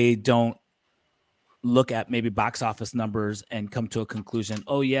they don't look at maybe box office numbers and come to a conclusion,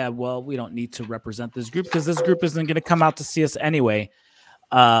 oh yeah, well, we don't need to represent this group because this group isn't going to come out to see us anyway.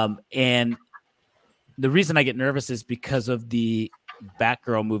 And the reason I get nervous is because of the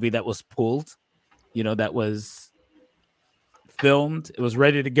Batgirl movie that was pulled, that was filmed. It was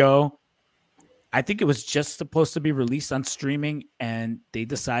ready to go. I think it was just supposed to be released on streaming, and they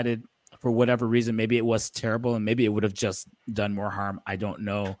decided for whatever reason, maybe it was terrible, and maybe it would have just done more harm. I don't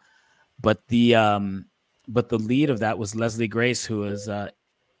know. But the lead of that was Leslie Grace, who is the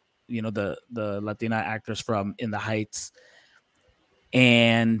Latina actress from In the Heights,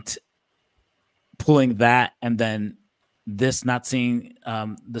 and pulling that, and then this, not seeing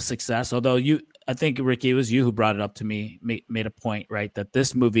the success. Although I think, Ricky, it was you who brought it up to me, made a point, right, that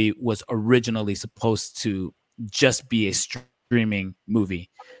this movie was originally supposed to just be a streaming movie.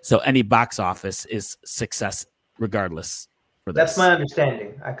 So any box office is success regardless for this. That's my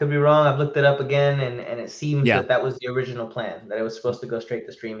understanding. I could be wrong. I've looked it up again, and it seems that was the original plan, that it was supposed to go straight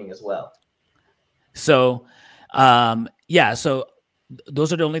to streaming as well. So, so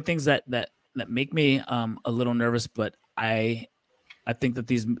those are the only things that make me a little nervous, but I think that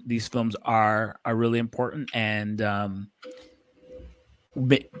these films are really important, and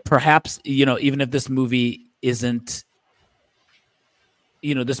perhaps even if this movie isn't,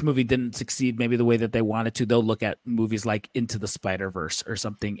 this movie didn't succeed maybe the way that they wanted to, they'll look at movies like Into the Spider-Verse or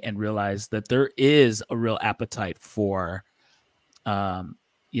something and realize that there is a real appetite for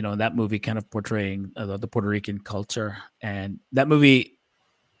that movie kind of portraying the Puerto Rican culture, and that movie,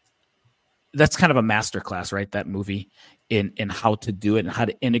 that's kind of a masterclass, right? That movie in how to do it and how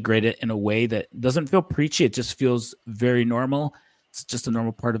to integrate it in a way that doesn't feel preachy. It just feels very normal. It's just a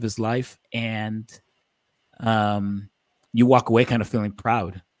normal part of his life. And you walk away kind of feeling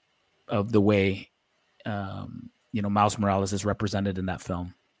proud of the way, Miles Morales is represented in that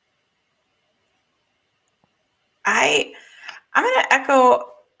film. I'm going to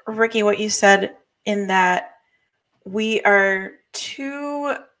echo, Ricky, what you said, in that we are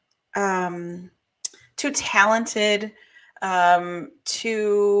too talented,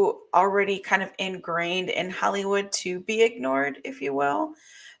 too already kind of ingrained in Hollywood to be ignored, if you will.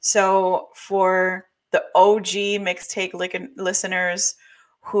 So for the OG mixtape listeners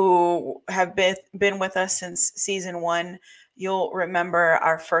who have been with us since season 1, you'll remember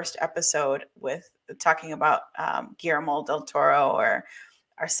our first episode with talking about Guillermo del Toro, or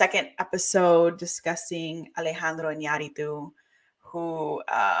our second episode discussing Alejandro Iñárritu, who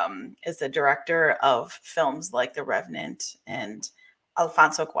is the director of films like The Revenant and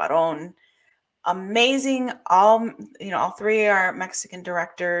Alfonso Cuarón. Amazing. All three are Mexican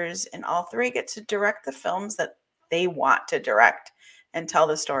directors, and all three get to direct the films that they want to direct and tell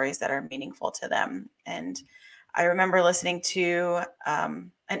the stories that are meaningful to them. And I remember listening to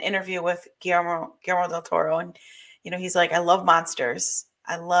an interview with Guillermo del Toro, and he's like, I love monsters.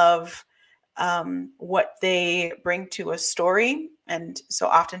 I love what they bring to a story. And so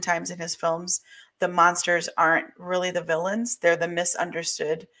oftentimes in his films, the monsters aren't really the villains. They're the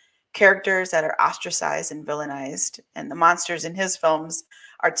misunderstood characters that are ostracized and villainized. And the monsters in his films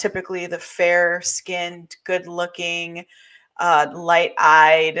are typically the fair-skinned, good-looking,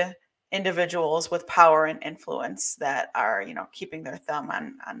 light-eyed individuals with power and influence that are, keeping their thumb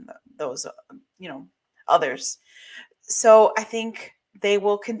on those, others. So I think they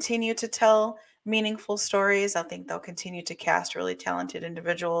will continue to tell meaningful stories. I think they'll continue to cast really talented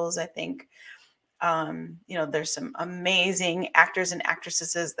individuals. I think, there's some amazing actors and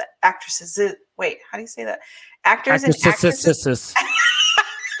actresses. Wait, how do you say that? Actors and actresses.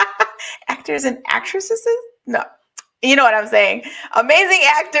 Actors and actresses? No, you know what I'm saying. Amazing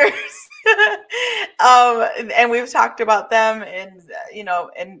actors. And we've talked about them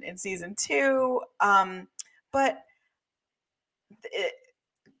in season 2. But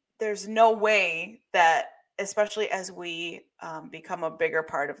there's no way that, especially as we become a bigger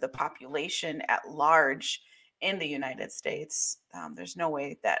part of the population at large in the United States, there's no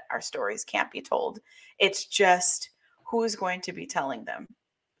way that our stories can't be told. It's just who's going to be telling them.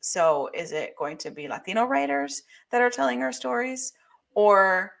 So is it going to be Latino writers that are telling our stories,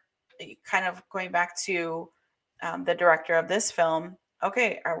 or kind of going back to the director of this film?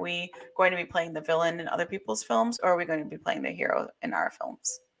 Okay, are we going to be playing the villain in other people's films, or are we going to be playing the hero in our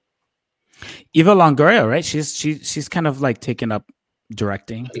films? Eva Longoria, right? She's kind of like taken up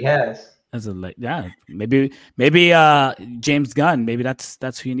directing. She has. As a maybe James Gunn. Maybe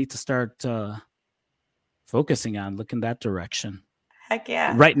that's who you need to start focusing on. Look in that direction. Heck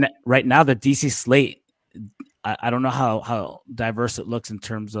yeah! Right now, the DC slate. I don't know how diverse it looks in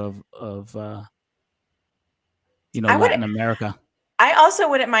terms of Latin America. I also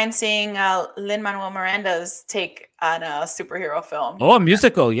wouldn't mind seeing Lin-Manuel Miranda's take on a superhero film. Oh, a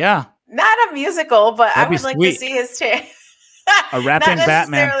musical, yeah. Not a musical, but I would like to see his take. A rapping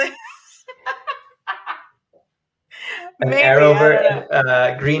Batman.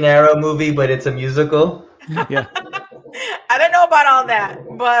 Green Arrow movie, but it's a musical. Yeah. I don't know about all that,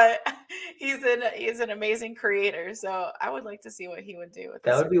 but he's an amazing creator. So I would like to see what he would do with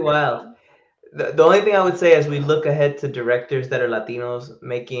That this would be superhero wild. film. The only thing I would say as we look ahead to directors that are Latinas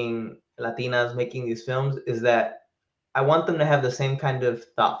making these films is that I want them to have the same kind of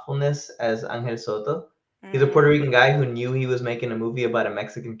thoughtfulness as Angel Soto. He's a Puerto Mm, Rican guy who knew he was making a movie about a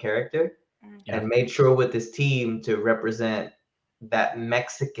Mexican character Yeah. and made sure with his team to represent that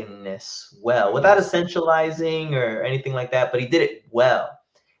Mexicanness well, without Yes. essentializing or anything like that, but he did it well.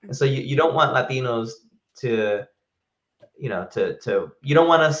 And so you don't want Latinos to, you don't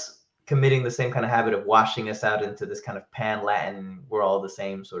want us committing the same kind of habit of washing us out into this kind of pan Latin, we're all the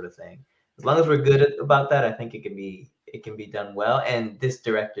same sort of thing. As long as we're good about that, I think it can be done well. And this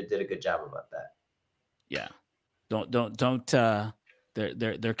director did a good job about that. Yeah. Don't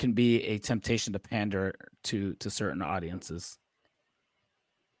there can be a temptation to pander to certain audiences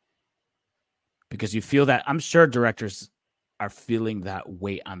because you feel that. I'm sure directors are feeling that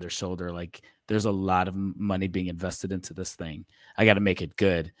weight on their shoulder. Like there's a lot of money being invested into this thing. I got to make it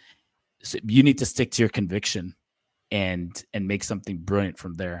good. So you need to stick to your conviction and make something brilliant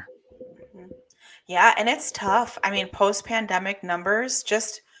from there. mhm. Yeah, and it's tough. I mean, post-pandemic numbers,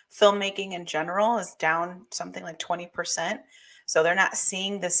 just filmmaking in general is down something like 20%. So they're not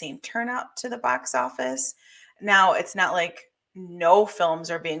seeing the same turnout to the box office. Now, it's not like no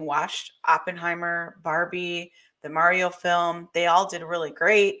films are being watched. Oppenheimer, Barbie, the Mario film, they all did really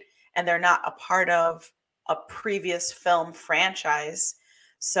great, and they're not a part of a previous film franchise.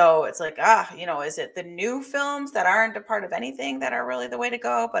 So it's like, is it the new films that aren't a part of anything that are really the way to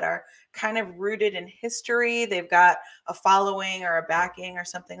go, but are kind of rooted in history? They've got a following or a backing or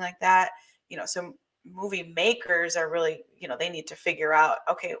something like that. So movie makers are really, they need to figure out,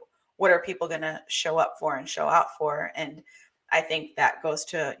 okay, what are people going to show up for and show out for? And I think that goes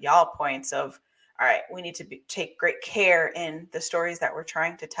to y'all points of, all right, we need to take great care in the stories that we're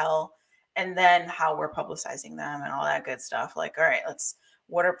trying to tell, and then how we're publicizing them and all that good stuff. Like, all right,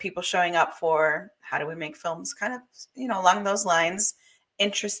 what are people showing up for? How do we make films kind of, along those lines,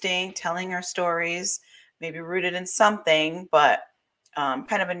 interesting, telling our stories, maybe rooted in something, but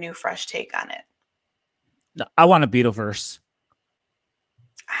kind of a new, fresh take on it. No, I want a Beetleverse.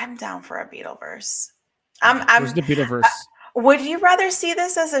 I'm down for a Beetleverse. Where's the Beetleverse? Would you rather see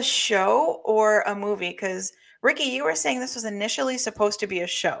this as a show or a movie? Because Ricky, you were saying this was initially supposed to be a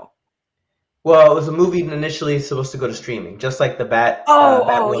show. Well, it was a movie initially supposed to go to streaming, just like the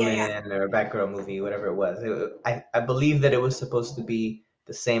Oh, yeah, yeah. Batwoman or Batgirl movie, whatever it was. I believe that it was supposed to be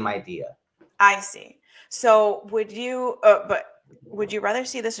the same idea. I see. So would you rather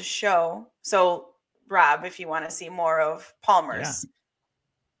see this a show? So Rob, if you want to see more of Yeah. Palmer's,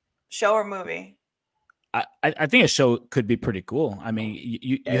 show or movie? I think a show could be pretty cool. I mean,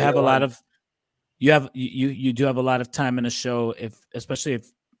 you Yeah, have a either lot one. of you do have a lot of time in a show, especially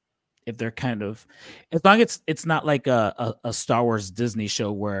if they're kind of, as long as it's not like a Star Wars Disney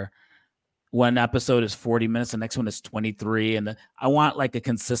show where one episode is 40 minutes, the next one is 23, and I want like a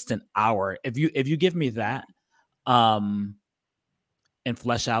consistent hour. If you give me that, and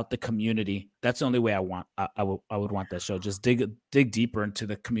flesh out the community, that's the only way I would want that show. Just dig deeper into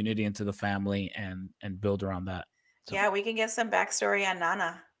the community, into the family, and build around that. So Yeah, we can get some backstory on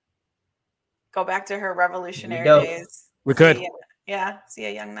Nana. Go back to her It'd be revolutionary dope. days. we could. See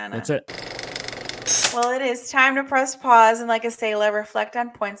a young That's Nana. it. Well, it is time to press pause and, like a sailor, reflect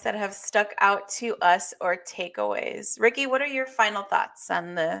on points that have stuck out to us or takeaways. Ricky, what are your final thoughts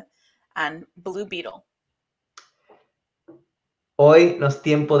on Blue Beetle? Hoy no es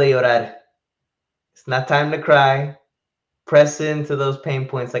tiempo de llorar. It's not time to cry. Press into those pain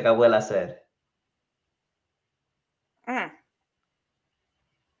points, like Abuela said. Mm.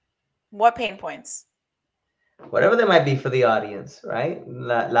 What pain points? Whatever they might be for the audience, right?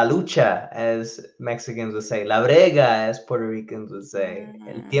 La lucha, as Mexicans would say. La brega, as Puerto Ricans would say.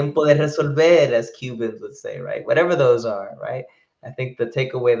 El tiempo de resolver, as Cubans would say, right? Whatever those are, right? I think the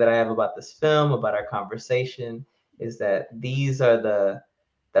takeaway that I have about this film, about our conversation, is that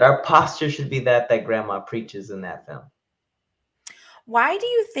that our posture should be that grandma preaches in that film. Why do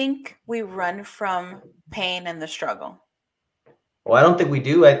you think we run from pain and the struggle? Well, I don't think we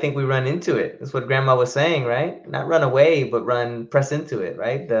do. I think we run into it. That's what grandma was saying, right? Not run away, but press into it,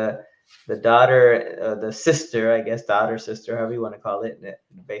 right? The daughter, the sister, I guess, daughter, sister, however you want to call it,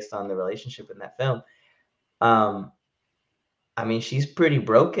 based on the relationship in that film. I mean, she's pretty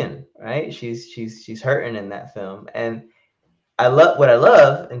broken, right? She's hurting in that film. And what I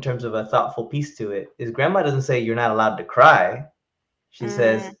love in terms of a thoughtful piece to it is grandma doesn't say you're not allowed to cry. She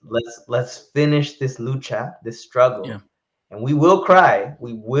says, let's finish this lucha, this struggle. Yeah. And we will cry.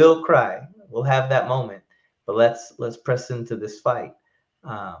 We will cry. We'll have that moment. but let's press into this fight.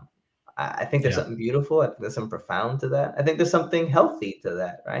 I think there's something beautiful. I think there's something profound to that. I think there's something healthy to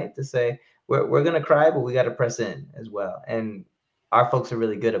that, right? To say we're gonna cry, but we got to press in as well. And our folks are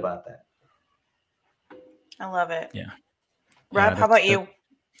really good about that. I love it. Yeah. Rob, how about you?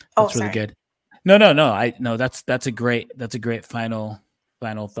 That's really good. No. That's a great final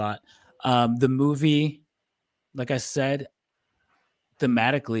thought. The movie, like I said,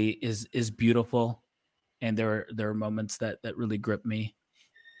 thematically is beautiful, and there are moments that really grip me.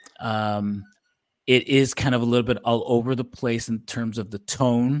 It is kind of a little bit all over the place in terms of the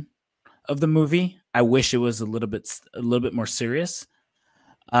tone of the movie. I wish it was a little bit more serious.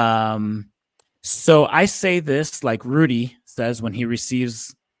 So I say this like Rudy says when he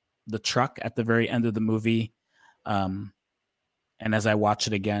receives the truck at the very end of the movie, and as I watch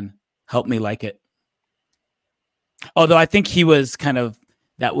it again, help me like it. Although I think he was kind of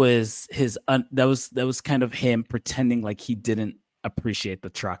that was kind of him pretending like he didn't appreciate the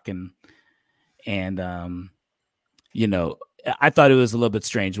truck, and I thought it was a little bit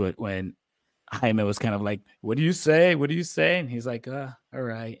strange when Jaime was kind of like, what do you say? And he's like, all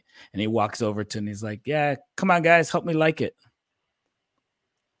right. And he walks over to him and he's like, yeah, come on, guys, help me like it.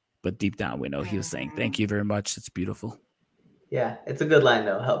 But deep down, we know he was saying, thank you very much. It's beautiful. Yeah, it's a good line,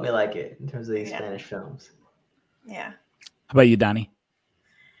 though. Help me like it in terms of these Spanish films. Yeah. How about you, Donnie?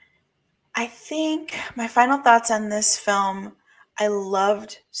 I think my final thoughts on this film, I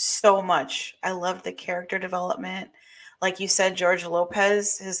loved so much. I loved the character development. Like you said, George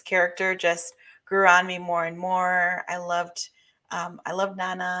Lopez, his character just grew on me more and more. I loved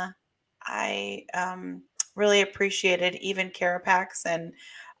Nana. I really appreciated even Carapax and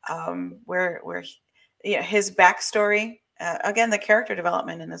where his backstory. Again, the character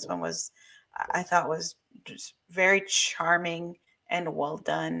development in this one I thought was just very charming and well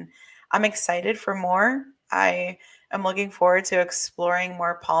done. I'm excited for more. I am looking forward to exploring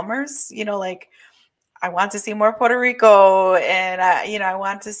more Palmers. I want to see more Puerto Rico, and I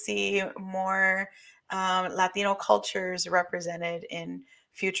want to see more Latino cultures represented in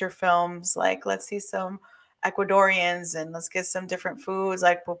future films. Like, let's see some Ecuadorians, and let's get some different foods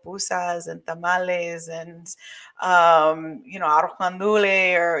like pupusas and tamales and arroz con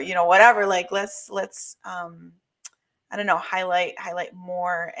dule, or whatever. Like, let's I don't know, highlight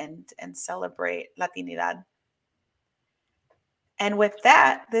more and celebrate Latinidad. And with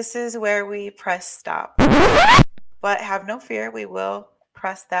that, this is where we press stop. But have no fear, we will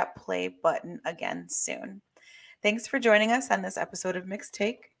press that play button again soon. Thanks for joining us on this episode of Mixed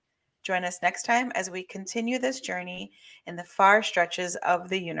Take. Join us next time as we continue this journey in the far stretches of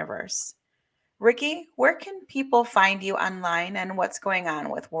the universe. Ricky, where can people find you online, and what's going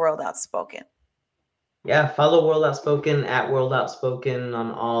on with World Outspoken? Yeah, follow World Outspoken at World Outspoken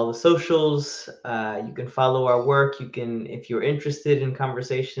on all the socials. You can follow our work. You can, if you're interested in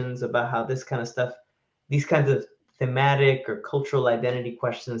conversations about how this kind of stuff, these kinds of thematic or cultural identity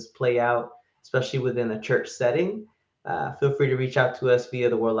questions play out, especially within a church setting, feel free to reach out to us via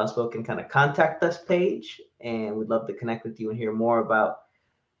the World Outspoken kind of contact us page. And we'd love to connect with you and hear more about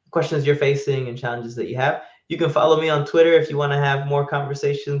questions you're facing and challenges that you have. You can follow me on Twitter if you want to have more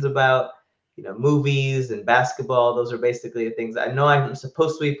conversations about movies and basketball. Those are basically the things. I know I'm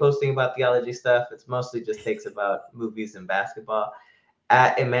supposed to be posting about theology stuff. It's mostly just takes about movies and basketball.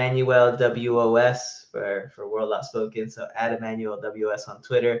 At Emmanuel WOS for World Outspoken. So at Emmanuel WOS on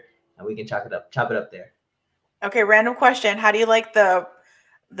Twitter, and we can chop it up there. Okay, random question. How do you like the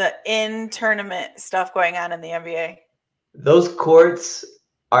in tournament stuff going on in the NBA? Those courts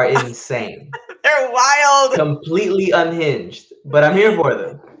are insane. They're wild. Completely unhinged. But I'm here for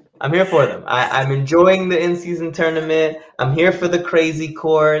them. I'm enjoying the in-season tournament. I'm here for the crazy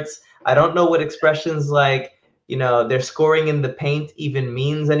courts. I don't know what expressions like, they're scoring in the paint even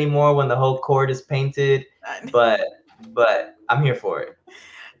means anymore when the whole court is painted. But I'm here for it.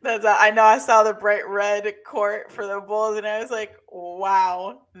 I know I saw the bright red court for the Bulls, and I was like,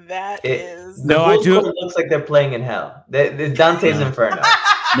 wow, the Bulls court looks like they're playing in hell. It's Dante's Inferno.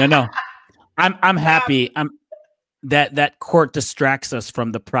 No. I'm happy. That court distracts us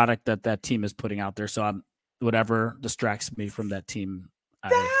from the product that team is putting out there. So whatever distracts me from that team, I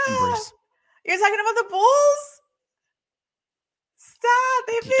embrace. You're talking about the Bulls? Stop!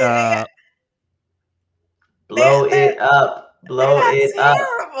 They blow it up. Blow it up.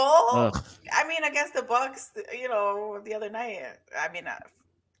 Terrible. I mean, against the Bucks, the other night. I mean,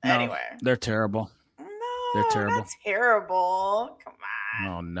 anyway, they're terrible. No, they're terrible. Not terrible. Come on.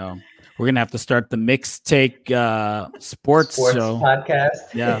 Oh no. We're gonna have to start the Mixed Take sports show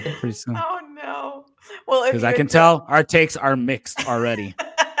podcast. Yeah, pretty soon. Oh no! Well, because I can tell our takes are mixed already.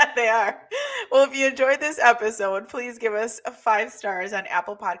 They are. Well, if you enjoyed this episode, please give us 5 stars on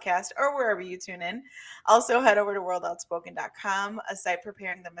Apple Podcast or wherever you tune in. Also, head over to worldoutspoken.com, a site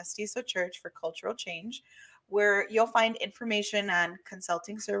preparing the Mestizo Church for cultural change, where you'll find information on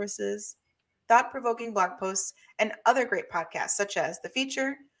consulting services, thought-provoking blog posts, and other great podcasts such as The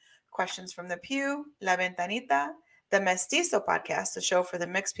Feature, Questions from the Pew, La Ventanita, the Mestizo Podcast, the show for the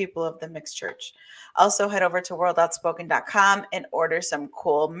mixed people of the mixed church. Also, head over to worldoutspoken.com and order some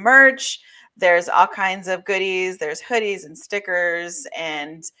cool merch. There's all kinds of goodies. There's hoodies and stickers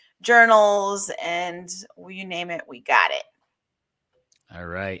and journals, and you name it, we got it. All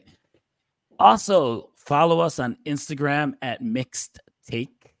right. Also, follow us on Instagram at Mixed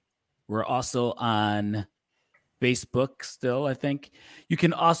Take. We're also on Facebook still, I think. You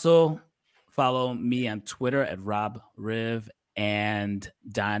can also follow me on Twitter at Rob Riv and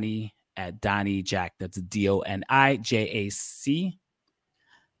Donnie at Donnie Jack. That's DONIJAC.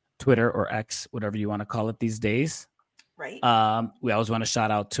 Twitter or X, whatever you want to call it these days. Right. We always want to shout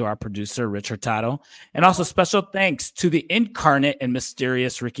out to our producer, Rich Hurtado. And also special thanks to the incarnate and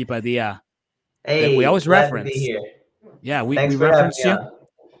mysterious Ricky Padilla. Hey, we always reference. Yeah, we reference you.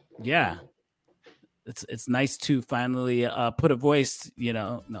 Yeah. It's nice to finally put a voice,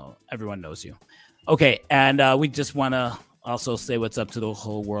 no, everyone knows you. Okay, and we just want to also say what's up to the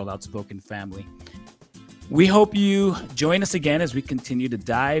whole World Outspoken family. We hope you join us again as we continue to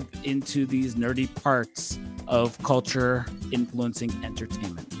dive into these nerdy parts of culture influencing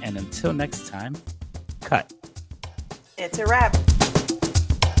entertainment. And until next time, cut. It's a wrap.